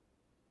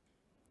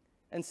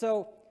 And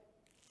so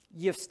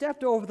you've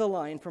stepped over the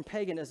line from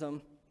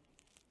paganism.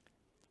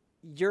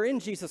 You're in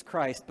Jesus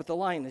Christ, but the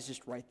line is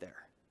just right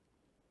there.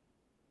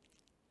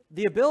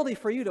 The ability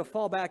for you to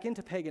fall back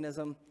into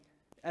paganism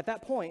at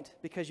that point,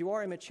 because you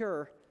are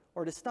immature,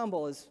 or to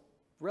stumble, is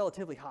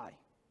relatively high.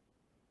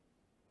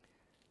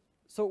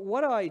 So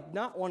what do I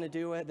not want to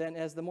do then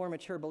as the more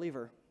mature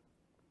believer?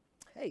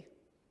 Hey,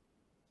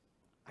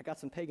 I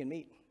got some pagan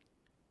meat.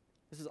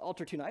 This is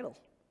altar to an idol.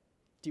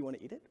 Do you want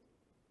to eat it?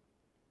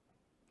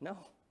 No.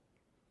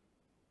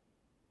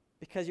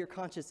 Because your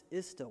conscience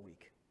is still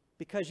weak.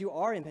 Because you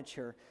are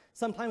immature.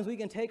 Sometimes we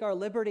can take our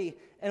liberty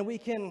and we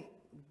can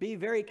be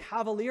very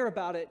cavalier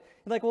about it.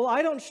 Like, well,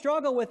 I don't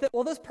struggle with it.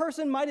 Well, this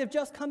person might have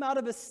just come out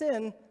of a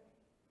sin,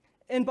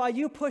 and by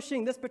you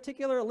pushing this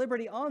particular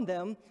liberty on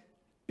them,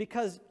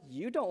 because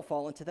you don't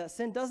fall into that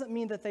sin, doesn't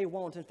mean that they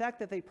won't. In fact,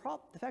 the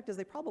fact is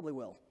they probably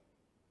will.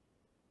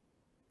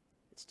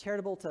 It's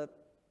charitable to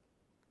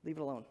leave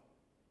it alone.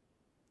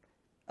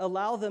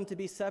 Allow them to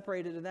be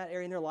separated in that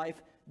area in their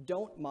life.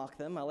 Don't mock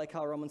them. I like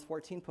how Romans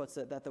 14 puts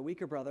it, that the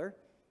weaker brother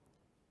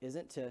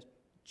isn't to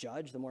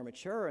judge the more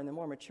mature, and the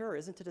more mature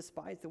isn't to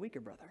despise the weaker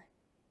brother.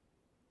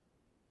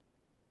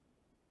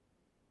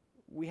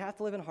 We have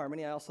to live in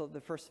harmony.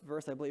 The first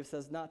verse, I believe,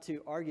 says not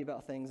to argue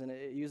about things, and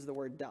it uses the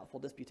word doubtful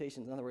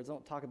disputations. In other words,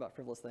 don't talk about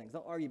frivolous things.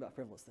 Don't argue about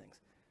frivolous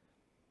things.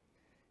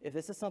 If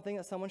this is something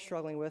that someone's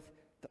struggling with,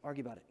 then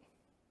argue about it.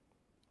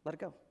 Let it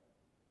go.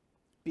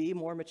 Be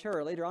more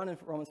mature. Later on in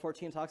Romans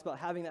 14, it talks about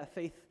having that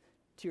faith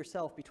to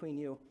yourself between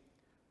you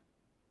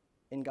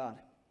and God.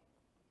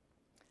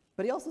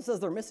 But he also says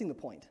they're missing the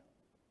point.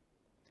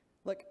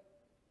 Look,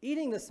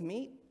 eating this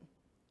meat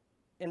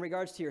in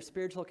regards to your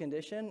spiritual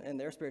condition and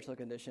their spiritual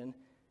condition,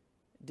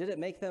 did it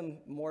make them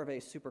more of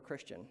a super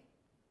Christian?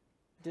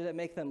 Did it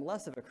make them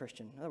less of a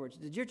Christian? In other words,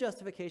 did your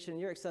justification,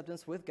 your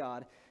acceptance with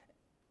God,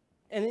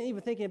 and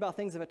even thinking about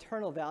things of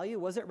eternal value,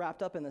 was it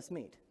wrapped up in this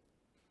meat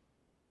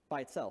by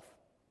itself?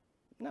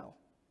 No.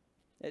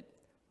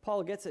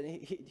 Paul gets it,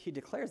 and he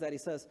declares that. He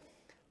says,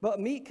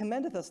 but meat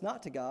commendeth us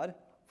not to God,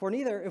 for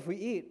neither if we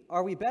eat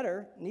are we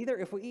better, neither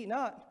if we eat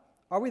not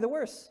are we the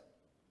worse.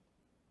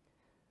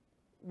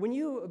 When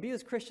you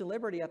abuse Christian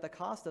liberty at the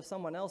cost of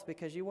someone else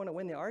because you want to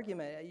win the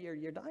argument,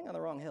 you're dying on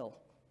the wrong hill.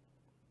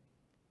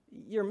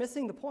 You're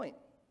missing the point.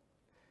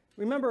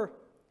 Remember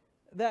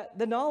that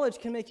the knowledge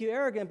can make you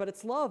arrogant, but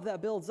it's love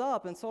that builds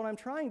up. And so what I'm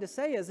trying to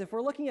say is if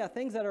we're looking at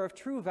things that are of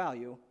true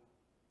value,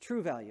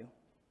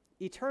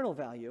 eternal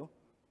value,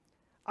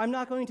 I'm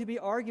not going to be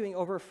arguing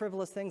over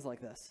frivolous things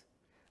like this.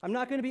 I'm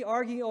not going to be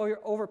arguing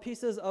over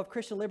pieces of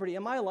Christian liberty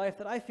in my life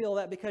that I feel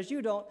that because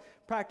you don't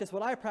practice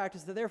what I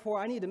practice, that therefore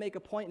I need to make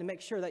a point and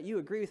make sure that you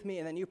agree with me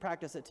and then you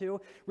practice it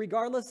too,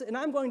 regardless. And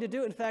I'm going to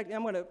do it. In fact,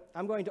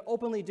 I'm going to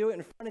openly do it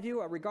in front of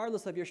you,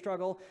 regardless of your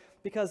struggle,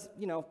 because,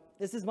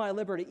 this is my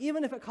liberty,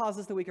 even if it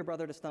causes the weaker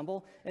brother to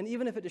stumble, and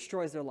even if it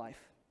destroys their life.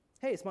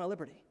 Hey, it's my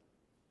liberty.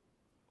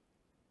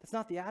 That's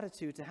not the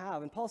attitude to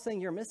have. And Paul's saying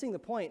you're missing the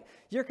point.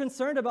 You're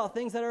concerned about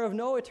things that are of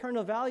no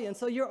eternal value. And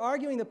so you're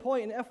arguing the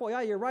point. And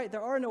FYI, you're right.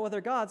 There are no other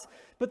gods.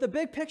 But the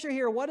big picture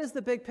here, what is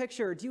the big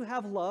picture? Do you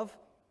have love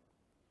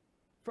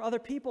for other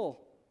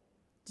people?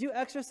 Do you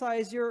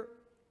exercise your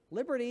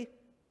liberty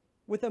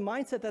with a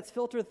mindset that's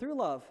filtered through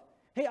love?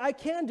 Hey, I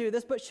can do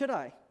this, but should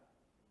I?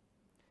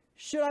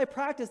 Should I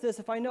practice this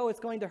if I know it's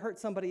going to hurt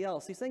somebody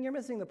else? He's saying you're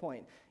missing the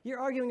point. You're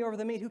arguing over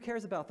the meat. Who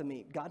cares about the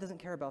meat? God doesn't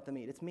care about the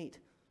meat. It's meat.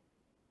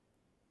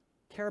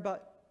 Care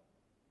about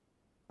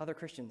other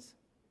Christians.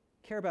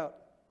 Care about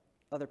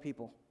other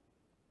people.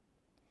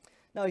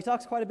 Now, he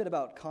talks quite a bit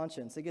about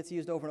conscience. It gets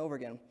used over and over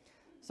again.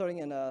 Starting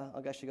in,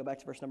 I'll actually go back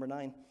to verse number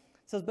 9. It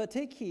says, "But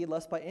take heed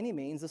lest by any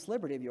means this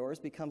liberty of yours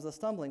becomes a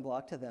stumbling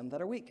block to them that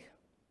are weak.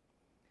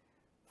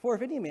 For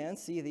if any man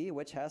see thee,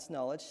 which hast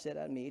knowledge, sit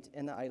at meat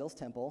in the idol's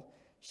temple,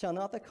 shall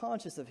not the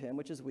conscience of him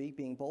which is weak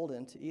be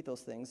emboldened to eat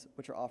those things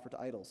which are offered to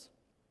idols?"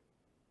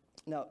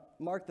 Now,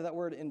 mark that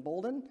word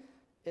embolden.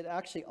 It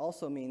actually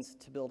also means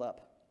to build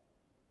up.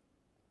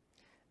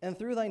 "And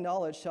through thy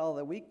knowledge shall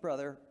the weak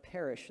brother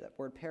perish." That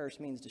word perish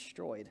means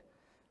destroyed.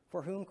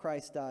 "For whom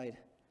Christ died.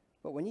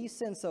 But when ye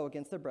sin so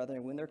against their brethren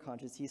and wound their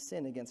conscience, ye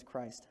sin against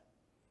Christ."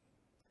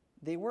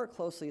 They were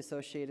closely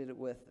associated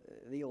with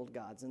the old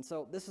gods. And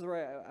so this is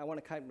where I want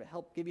to kind of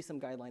help give you some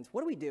guidelines.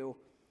 What do we do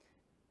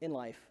in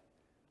life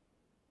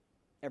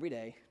every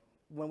day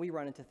when we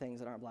run into things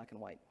that aren't black and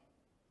white?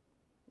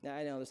 Now,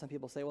 I know there's some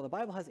people say, well, the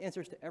Bible has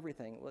answers to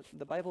everything. Well,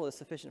 the Bible is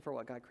sufficient for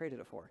what God created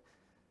it for.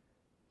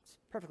 It's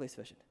perfectly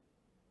sufficient.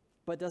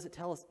 But does it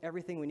tell us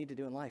everything we need to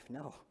do in life?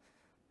 No.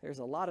 There's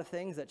a lot of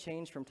things that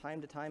change from time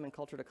to time and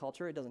culture to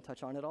culture. It doesn't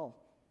touch on it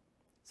all.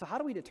 So how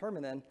do we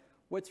determine then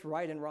what's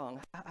right and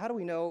wrong? How do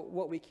we know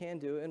what we can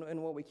do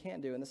and what we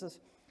can't do? And this is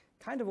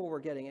kind of what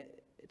we're getting.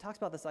 It talks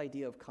about this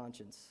idea of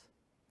conscience.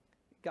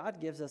 God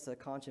gives us a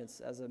conscience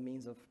as a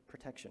means of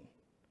protection.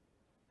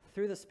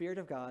 Through the Spirit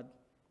of God,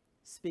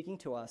 speaking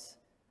to us,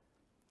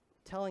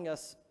 telling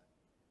us,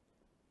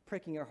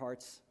 pricking our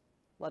hearts,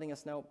 letting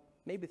us know,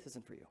 maybe this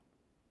isn't for you.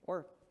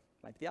 Or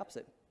might be the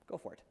opposite. Go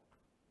for it.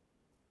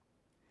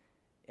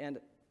 And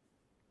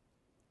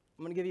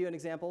I'm going to give you an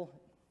example,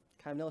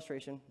 kind of an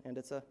illustration, and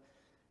it's a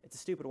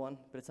stupid one,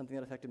 but it's something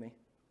that affected me.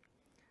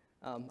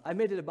 I've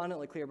made it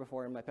abundantly clear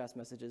before in my past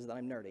messages that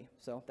I'm nerdy.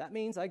 So that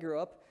means I grew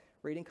up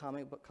reading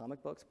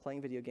comic books,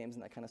 playing video games,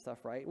 and that kind of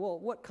stuff, right? Well,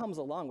 what comes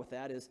along with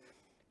that is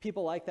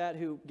people like that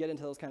who get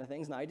into those kind of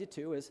things, and I did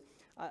too, is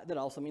that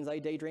also means I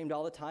daydreamed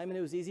all the time, and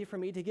it was easy for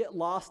me to get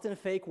lost in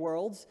fake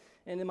worlds.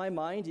 And in my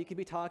mind, you could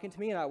be talking to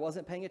me, and I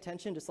wasn't paying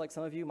attention, just like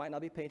some of you might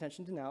not be paying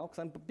attention to now, because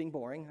I'm being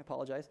boring. I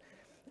apologize.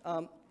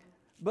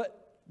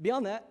 But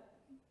beyond that,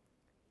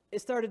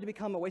 it started to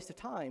become a waste of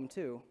time,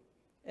 too.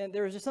 And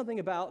there was just something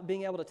about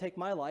being able to take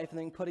my life and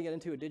then putting it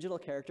into a digital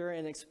character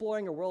and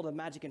exploring a world of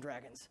magic and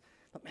dragons.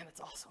 But man,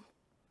 that's awesome.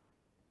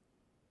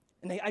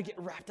 And I get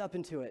wrapped up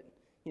into it.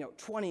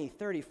 20,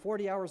 30,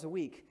 40 hours a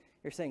week.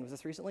 You're saying, was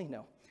this recently?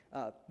 No.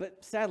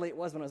 But sadly, it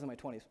was when I was in my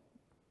 20s.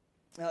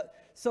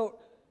 So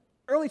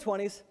early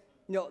 20s,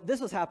 this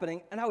was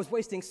happening, and I was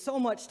wasting so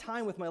much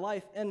time with my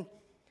life, and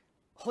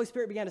Holy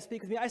Spirit began to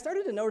speak with me. I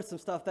started to notice some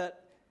stuff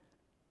that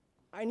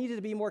I needed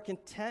to be more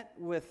content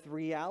with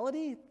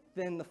reality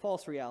than the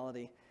false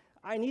reality.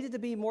 I needed to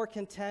be more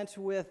content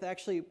with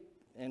actually,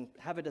 and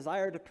have a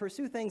desire to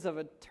pursue things of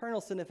eternal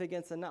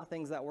significance and not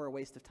things that were a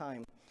waste of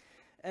time.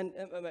 And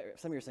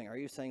some of you are saying, are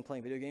you saying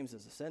playing video games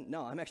is a sin?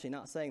 No, I'm actually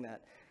not saying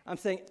that. I'm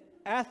saying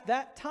at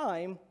that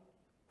time,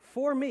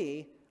 for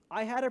me,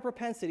 I had a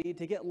propensity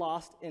to get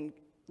lost and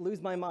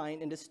lose my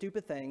mind into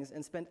stupid things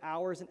and spend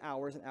hours and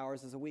hours and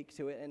hours as a week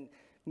to it and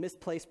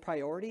misplace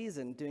priorities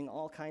and doing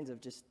all kinds of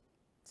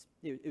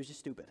it was just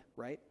stupid,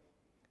 right?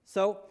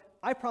 So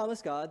I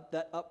promised God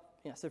that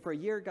so for a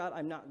year, God,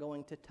 I'm not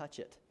going to touch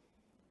it.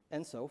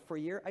 And so for a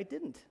year, I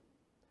didn't.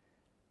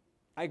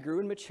 I grew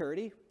in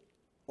maturity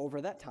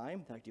over that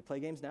time. Like, do you play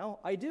games now?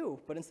 I do.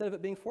 But instead of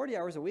it being 40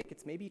 hours a week,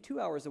 it's maybe 2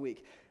 hours a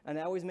week. And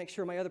I always make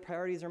sure my other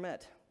priorities are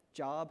met.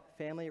 Job,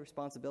 family,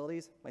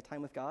 responsibilities, my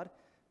time with God.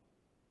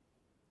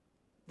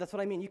 That's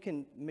what I mean. You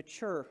can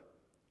mature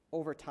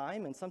over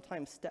time and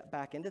sometimes step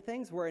back into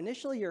things where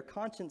initially your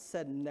conscience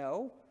said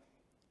no,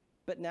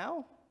 but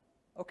now,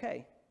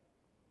 okay.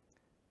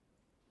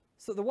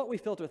 So what we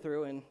filter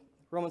through, and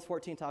Romans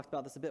 14 talks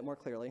about this a bit more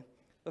clearly,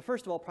 but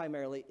first of all,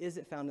 primarily, is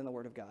it found in the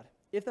Word of God?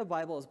 If the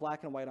Bible is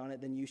black and white on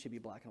it, then you should be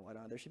black and white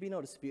on it. There should be no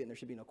dispute and there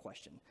should be no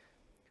question.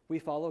 We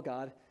follow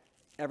God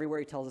everywhere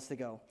He tells us to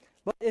go.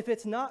 But if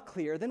it's not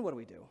clear, then what do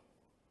we do?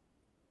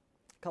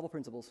 A couple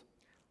principles.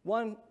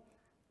 One,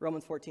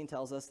 Romans 14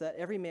 tells us that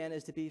every man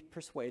is to be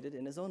persuaded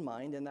in his own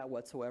mind, and that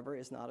whatsoever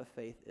is not of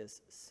faith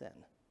is sin.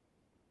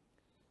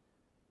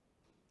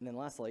 And then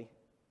lastly,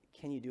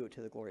 can you do it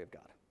to the glory of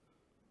God?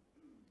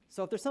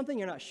 So if there's something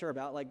you're not sure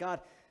about, like, God,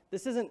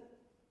 this isn't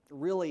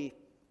really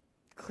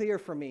clear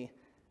for me,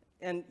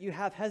 and you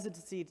have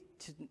hesitancy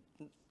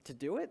to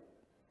do it,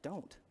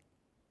 don't.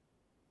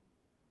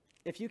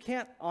 If you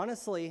can't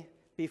honestly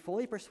be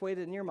fully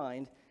persuaded in your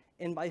mind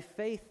and by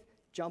faith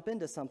jump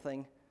into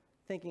something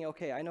thinking,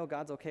 okay, I know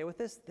God's okay with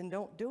this, then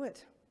don't do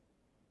it.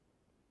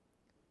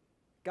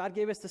 God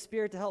gave us the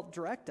Spirit to help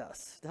direct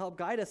us, to help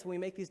guide us when we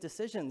make these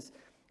decisions.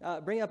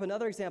 Bring up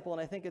another example,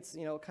 and I think it's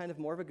kind of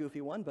more of a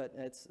goofy one, but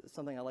it's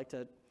something I like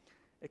to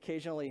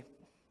occasionally.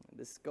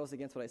 This goes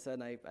against what I said,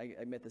 and I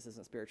admit this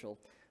isn't spiritual.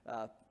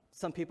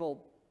 Some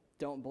people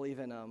don't believe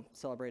in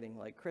celebrating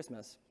like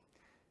Christmas,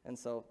 and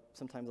so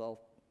sometimes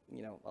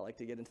I like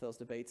to get into those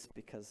debates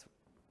because,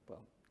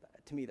 well,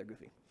 to me they're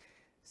goofy.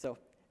 So,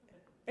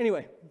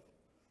 anyway,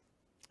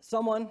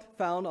 someone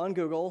found on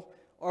Google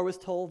or was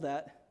told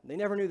that they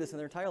never knew this in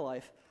their entire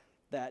life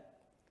that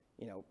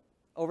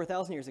over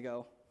 1,000 years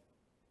ago,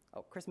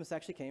 Christmas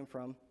actually came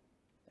from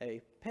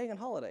a pagan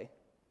holiday.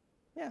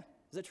 Yeah,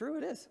 is it true?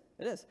 It is.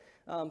 It is.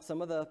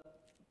 Some of the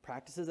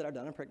practices that are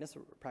done in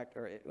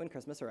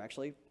Christmas are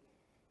actually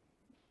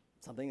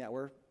something that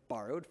were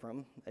borrowed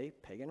from a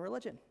pagan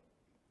religion.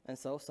 And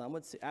so some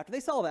would see, after they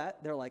saw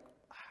that, they're like,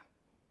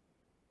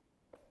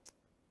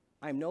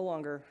 I'm no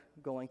longer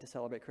going to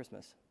celebrate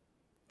Christmas.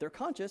 They're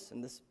conscious,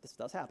 and this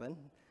does happen.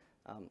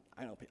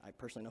 I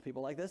personally know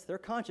people like this. Their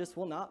conscience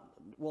will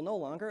no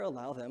longer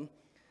allow them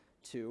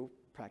to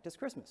practice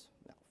Christmas.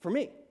 Now, for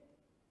me,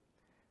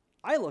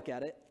 I look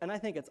at it, and I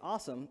think it's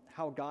awesome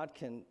how God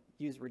can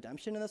use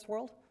redemption in this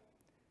world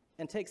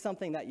and take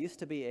something that used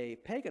to be a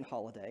pagan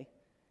holiday,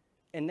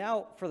 and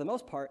now, for the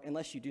most part,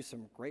 unless you do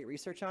some great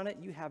research on it,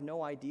 you have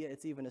no idea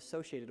it's even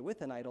associated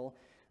with an idol.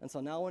 And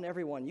so now when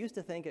everyone used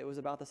to think it was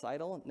about this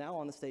idol, now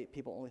on the state,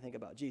 people only think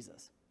about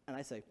Jesus. And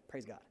I say,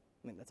 praise God.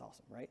 I mean, that's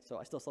awesome, right? So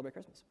I still celebrate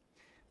Christmas.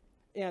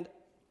 And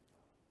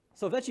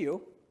so if that's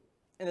you,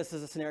 and this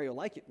is a scenario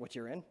like what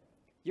you're in,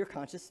 your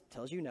conscience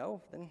tells you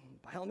no, then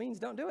by all means,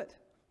 don't do it.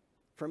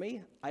 For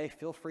me, I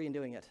feel free in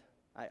doing it.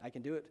 I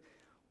can do it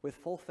with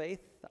full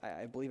faith.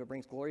 I believe it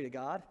brings glory to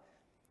God.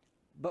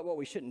 But what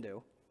I shouldn't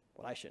do,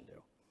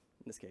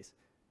 in this case,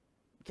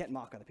 you can't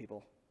mock other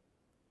people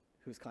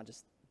whose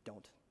conscience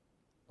don't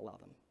allow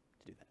them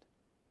to do that.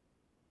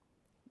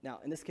 Now,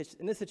 in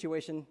this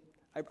situation,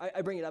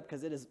 I bring it up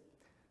because it is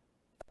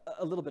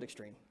a little bit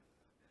extreme.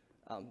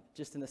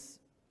 Just in this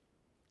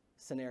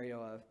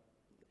scenario,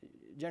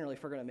 generally,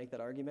 if we're going to make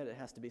that argument, it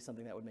has to be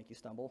something that would make you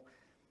stumble.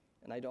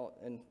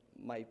 And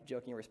my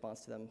joking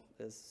response to them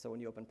is, so when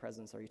you open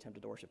presents, are you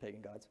tempted to worship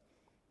pagan gods?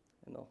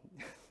 And they'll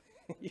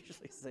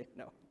usually say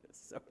no.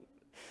 So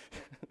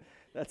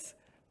that's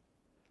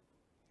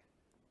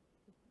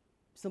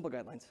simple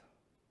guidelines.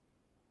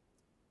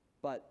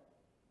 But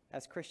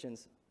as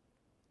Christians,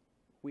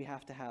 we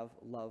have to have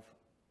love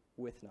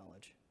with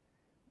knowledge.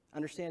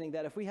 Understanding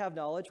that if we have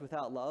knowledge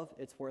without love,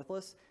 it's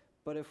worthless.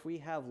 But if we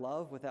have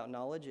love without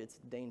knowledge, it's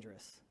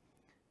dangerous.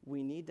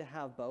 We need to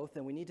have both,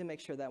 and we need to make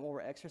sure that when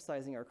we're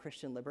exercising our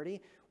Christian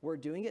liberty, we're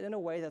doing it in a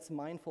way that's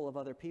mindful of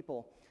other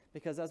people.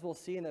 Because as we'll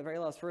see in the very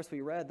last verse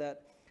we read,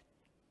 that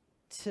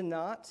to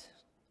not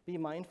be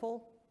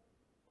mindful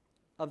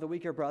of the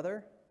weaker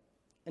brother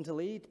and to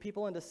lead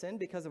people into sin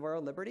because of our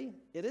own liberty,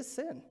 it is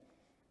sin.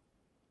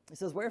 It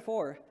says,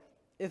 wherefore,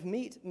 if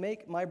meat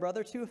make my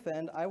brother to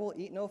offend, I will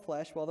eat no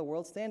flesh while the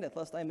world standeth,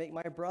 lest I make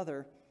my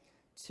brother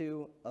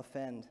to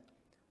offend.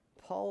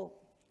 Paul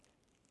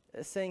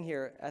is saying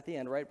here at the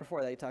end, right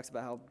before that, he talks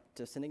about how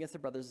to sin against the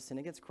brothers is sin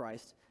against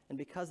Christ. And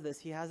because of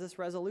this, he has this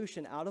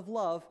resolution out of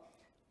love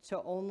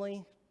to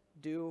only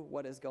do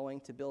what is going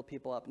to build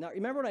people up. Now,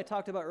 remember when I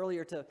talked about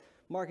earlier to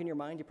mark in your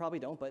mind, you probably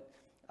don't, but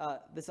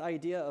this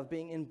idea of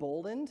being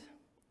emboldened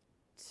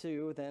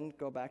to then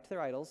go back to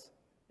their idols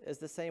is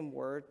the same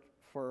word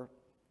for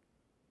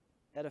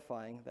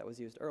edifying that was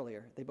used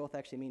earlier. They both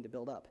actually mean to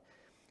build up.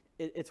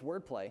 It's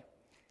wordplay.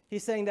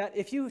 He's saying that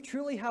if you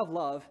truly have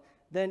love,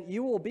 then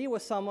you will be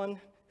with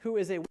someone who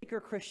is a weaker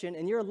Christian,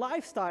 and your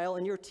lifestyle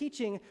and your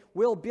teaching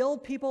will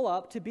build people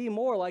up to be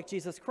more like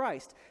Jesus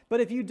Christ. But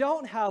if you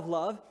don't have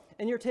love,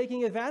 and you're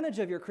taking advantage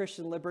of your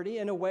Christian liberty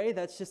in a way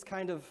that's just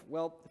kind of,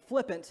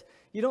 flippant,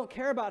 you don't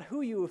care about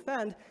who you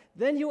offend,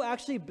 then you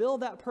actually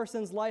build that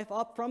person's life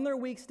up from their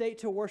weak state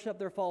to worship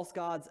their false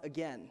gods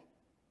again.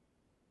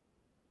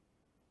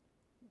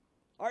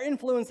 Our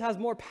influence has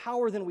more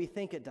power than we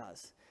think it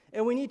does.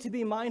 And we need to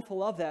be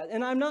mindful of that.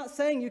 And I'm not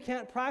saying you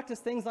can't practice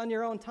things on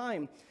your own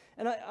time.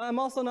 And I'm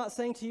also not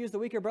saying to use the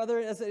weaker brother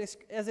as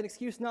an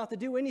excuse not to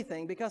do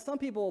anything, because some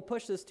people will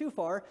push this too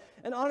far.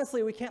 And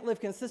honestly, we can't live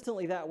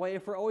consistently that way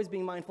if we're always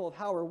being mindful of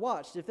how we're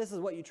watched. If this is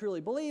what you truly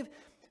believe,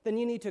 then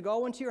you need to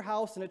go into your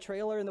house in a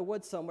trailer in the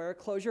woods somewhere,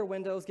 close your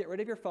windows, get rid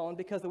of your phone,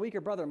 because the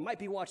weaker brother might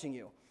be watching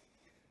you.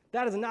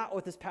 That is not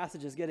what this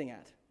passage is getting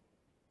at.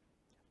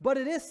 But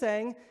it is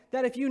saying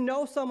that if you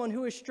know someone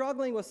who is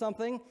struggling with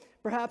something,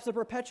 perhaps a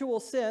perpetual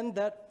sin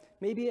that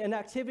maybe an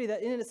activity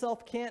that in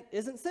itself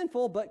isn't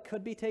sinful, but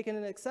could be taken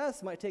in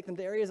excess, might take them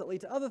to areas that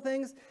lead to other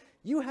things,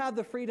 you have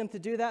the freedom to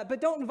do that,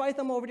 but don't invite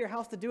them over to your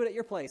house to do it at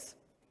your place.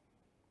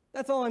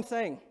 That's all I'm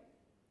saying.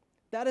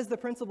 That is the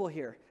principle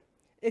here.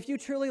 If you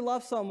truly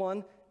love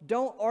someone,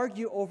 don't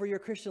argue over your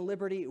Christian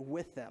liberty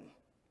with them,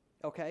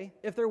 okay?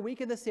 If they're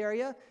weak in this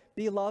area,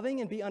 be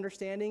loving and be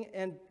understanding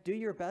and do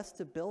your best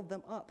to build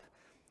them up.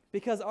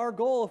 Because our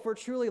goal, if we're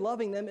truly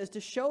loving them, is to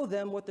show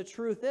them what the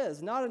truth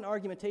is. Not an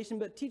argumentation,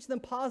 but teach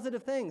them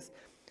positive things.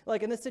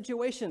 Like in this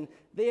situation,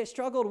 they had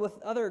struggled with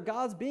other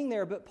gods being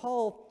there, but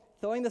Paul,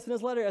 throwing this in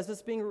his letter as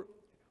this being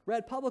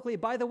read publicly,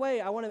 by the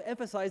way, I want to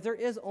emphasize there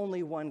is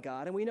only one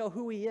God, and we know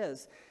who he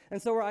is.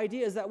 And so our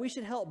idea is that we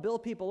should help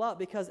build people up,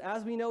 because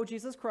as we know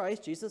Jesus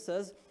Christ, Jesus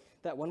says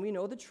that when we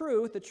know the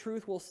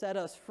truth will set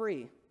us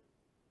free.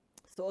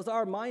 So as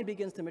our mind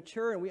begins to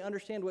mature and we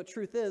understand what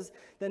truth is,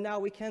 then now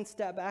we can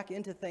step back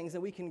into things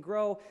and we can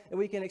grow and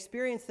we can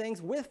experience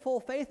things with full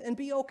faith and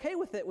be okay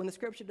with it when the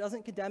scripture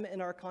doesn't condemn it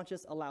and our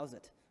conscience allows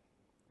it.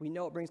 We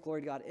know it brings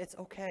glory to God. It's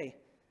okay.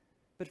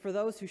 But for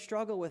those who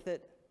struggle with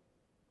it,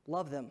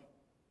 love them.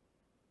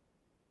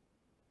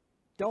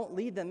 Don't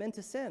lead them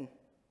into sin.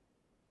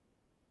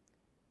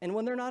 And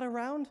when they're not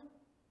around,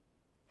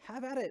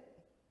 have at it.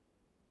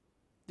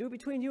 Do it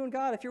between you and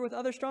God. If you're with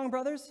other strong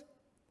brothers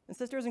and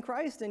sisters in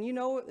Christ, and you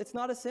know it's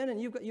not a sin, and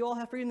you all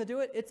have freedom to do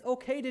it, it's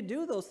okay to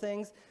do those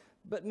things,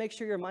 but make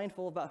sure you're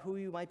mindful about who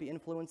you might be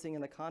influencing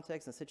in the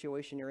context and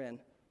situation you're in.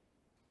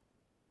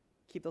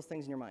 Keep those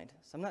things in your mind.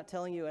 So I'm not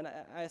telling you, and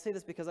I say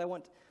this because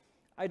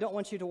I don't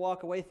want you to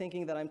walk away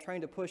thinking that I'm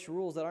trying to push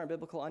rules that aren't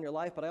biblical on your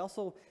life, but I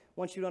also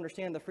want you to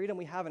understand the freedom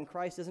we have in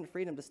Christ isn't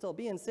freedom to still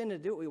be in sin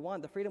and to do what we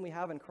want. The freedom we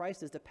have in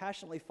Christ is to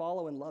passionately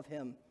follow and love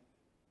him.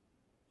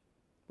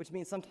 Which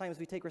means sometimes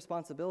we take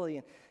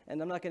responsibility,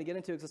 and I'm not going to get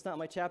into it because it's not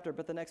my chapter,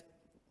 but the next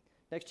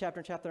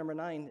chapter, chapter number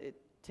 9,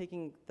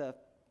 taking the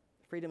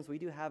freedoms we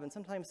do have and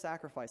sometimes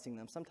sacrificing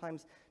them,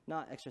 sometimes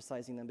not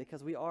exercising them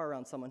because we are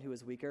around someone who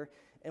is weaker,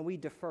 and we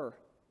defer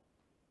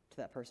to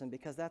that person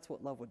because that's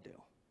what love would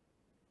do.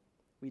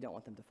 We don't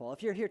want them to fall.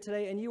 If you're here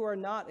today and you are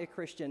not a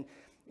Christian,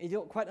 and you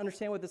don't quite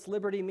understand what this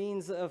liberty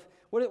means of,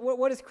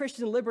 what is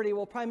Christian liberty?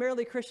 Well,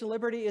 primarily Christian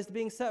liberty is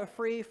being set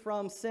free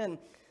from sin.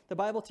 The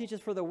Bible teaches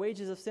for the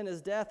wages of sin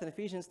is death, and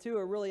Ephesians 2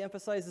 it really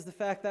emphasizes the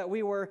fact that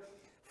we were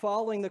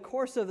following the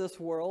course of this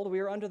world. We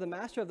were under the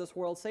master of this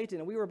world, Satan,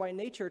 and we were by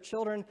nature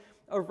children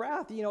of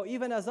wrath,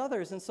 even as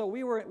others. And so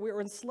we were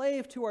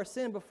enslaved to our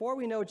sin before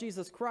we know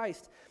Jesus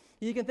Christ.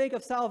 You can think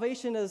of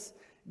salvation as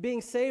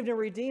being saved and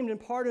redeemed and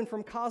pardoned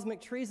from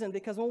cosmic treason,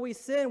 because when we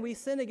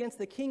sin against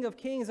the King of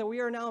Kings, and we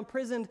are now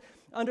imprisoned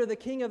under the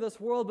king of this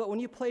world. But when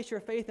you place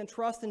your faith and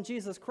trust in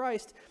Jesus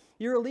Christ,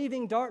 you're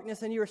leaving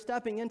darkness and you're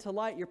stepping into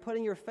light. You're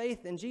putting your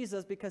faith in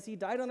Jesus because he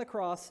died on the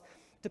cross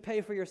to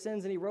pay for your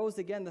sins, and he rose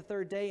again the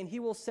third day, and he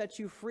will set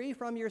you free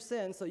from your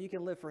sins so you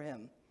can live for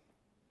him.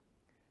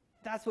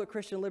 That's what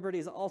Christian liberty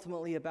is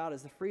ultimately about,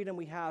 is the freedom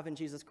we have in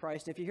Jesus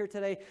Christ. If you're here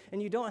today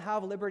and you don't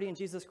have liberty in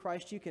Jesus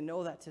Christ, you can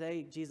know that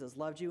today Jesus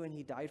loved you and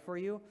he died for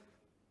you.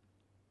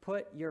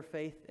 Put your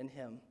faith in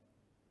him,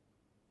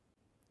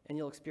 and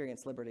you'll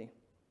experience liberty.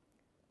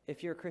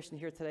 If you're a Christian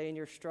here today and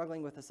you're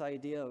struggling with this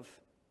idea of,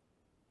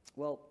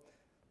 well,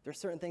 there's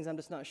certain things I'm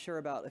just not sure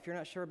about. If you're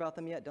not sure about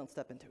them yet, don't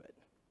step into it.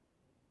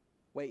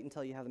 Wait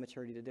until you have the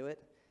maturity to do it.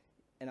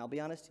 And I'll be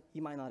honest,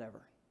 you might not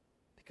ever.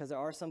 Because there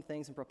are some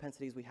things and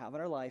propensities we have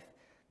in our life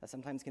that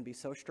sometimes can be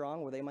so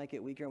strong where they might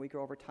get weaker and weaker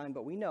over time,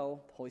 but we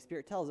know, the Holy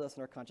Spirit tells us,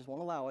 and our conscience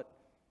won't allow it,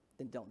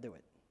 then don't do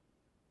it.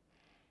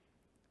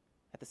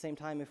 At the same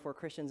time, if we're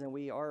Christians and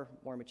we are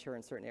more mature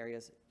in certain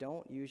areas,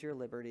 don't use your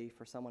liberty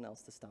for someone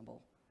else to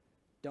stumble.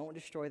 Don't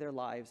destroy their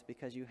lives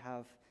because you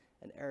have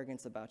an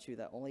arrogance about you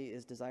that only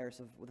is desirous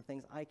of the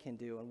things I can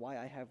do and why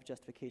I have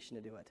justification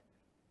to do it.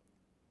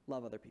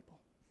 Love other people.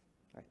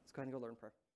 All right, let's go ahead and go learn prayer.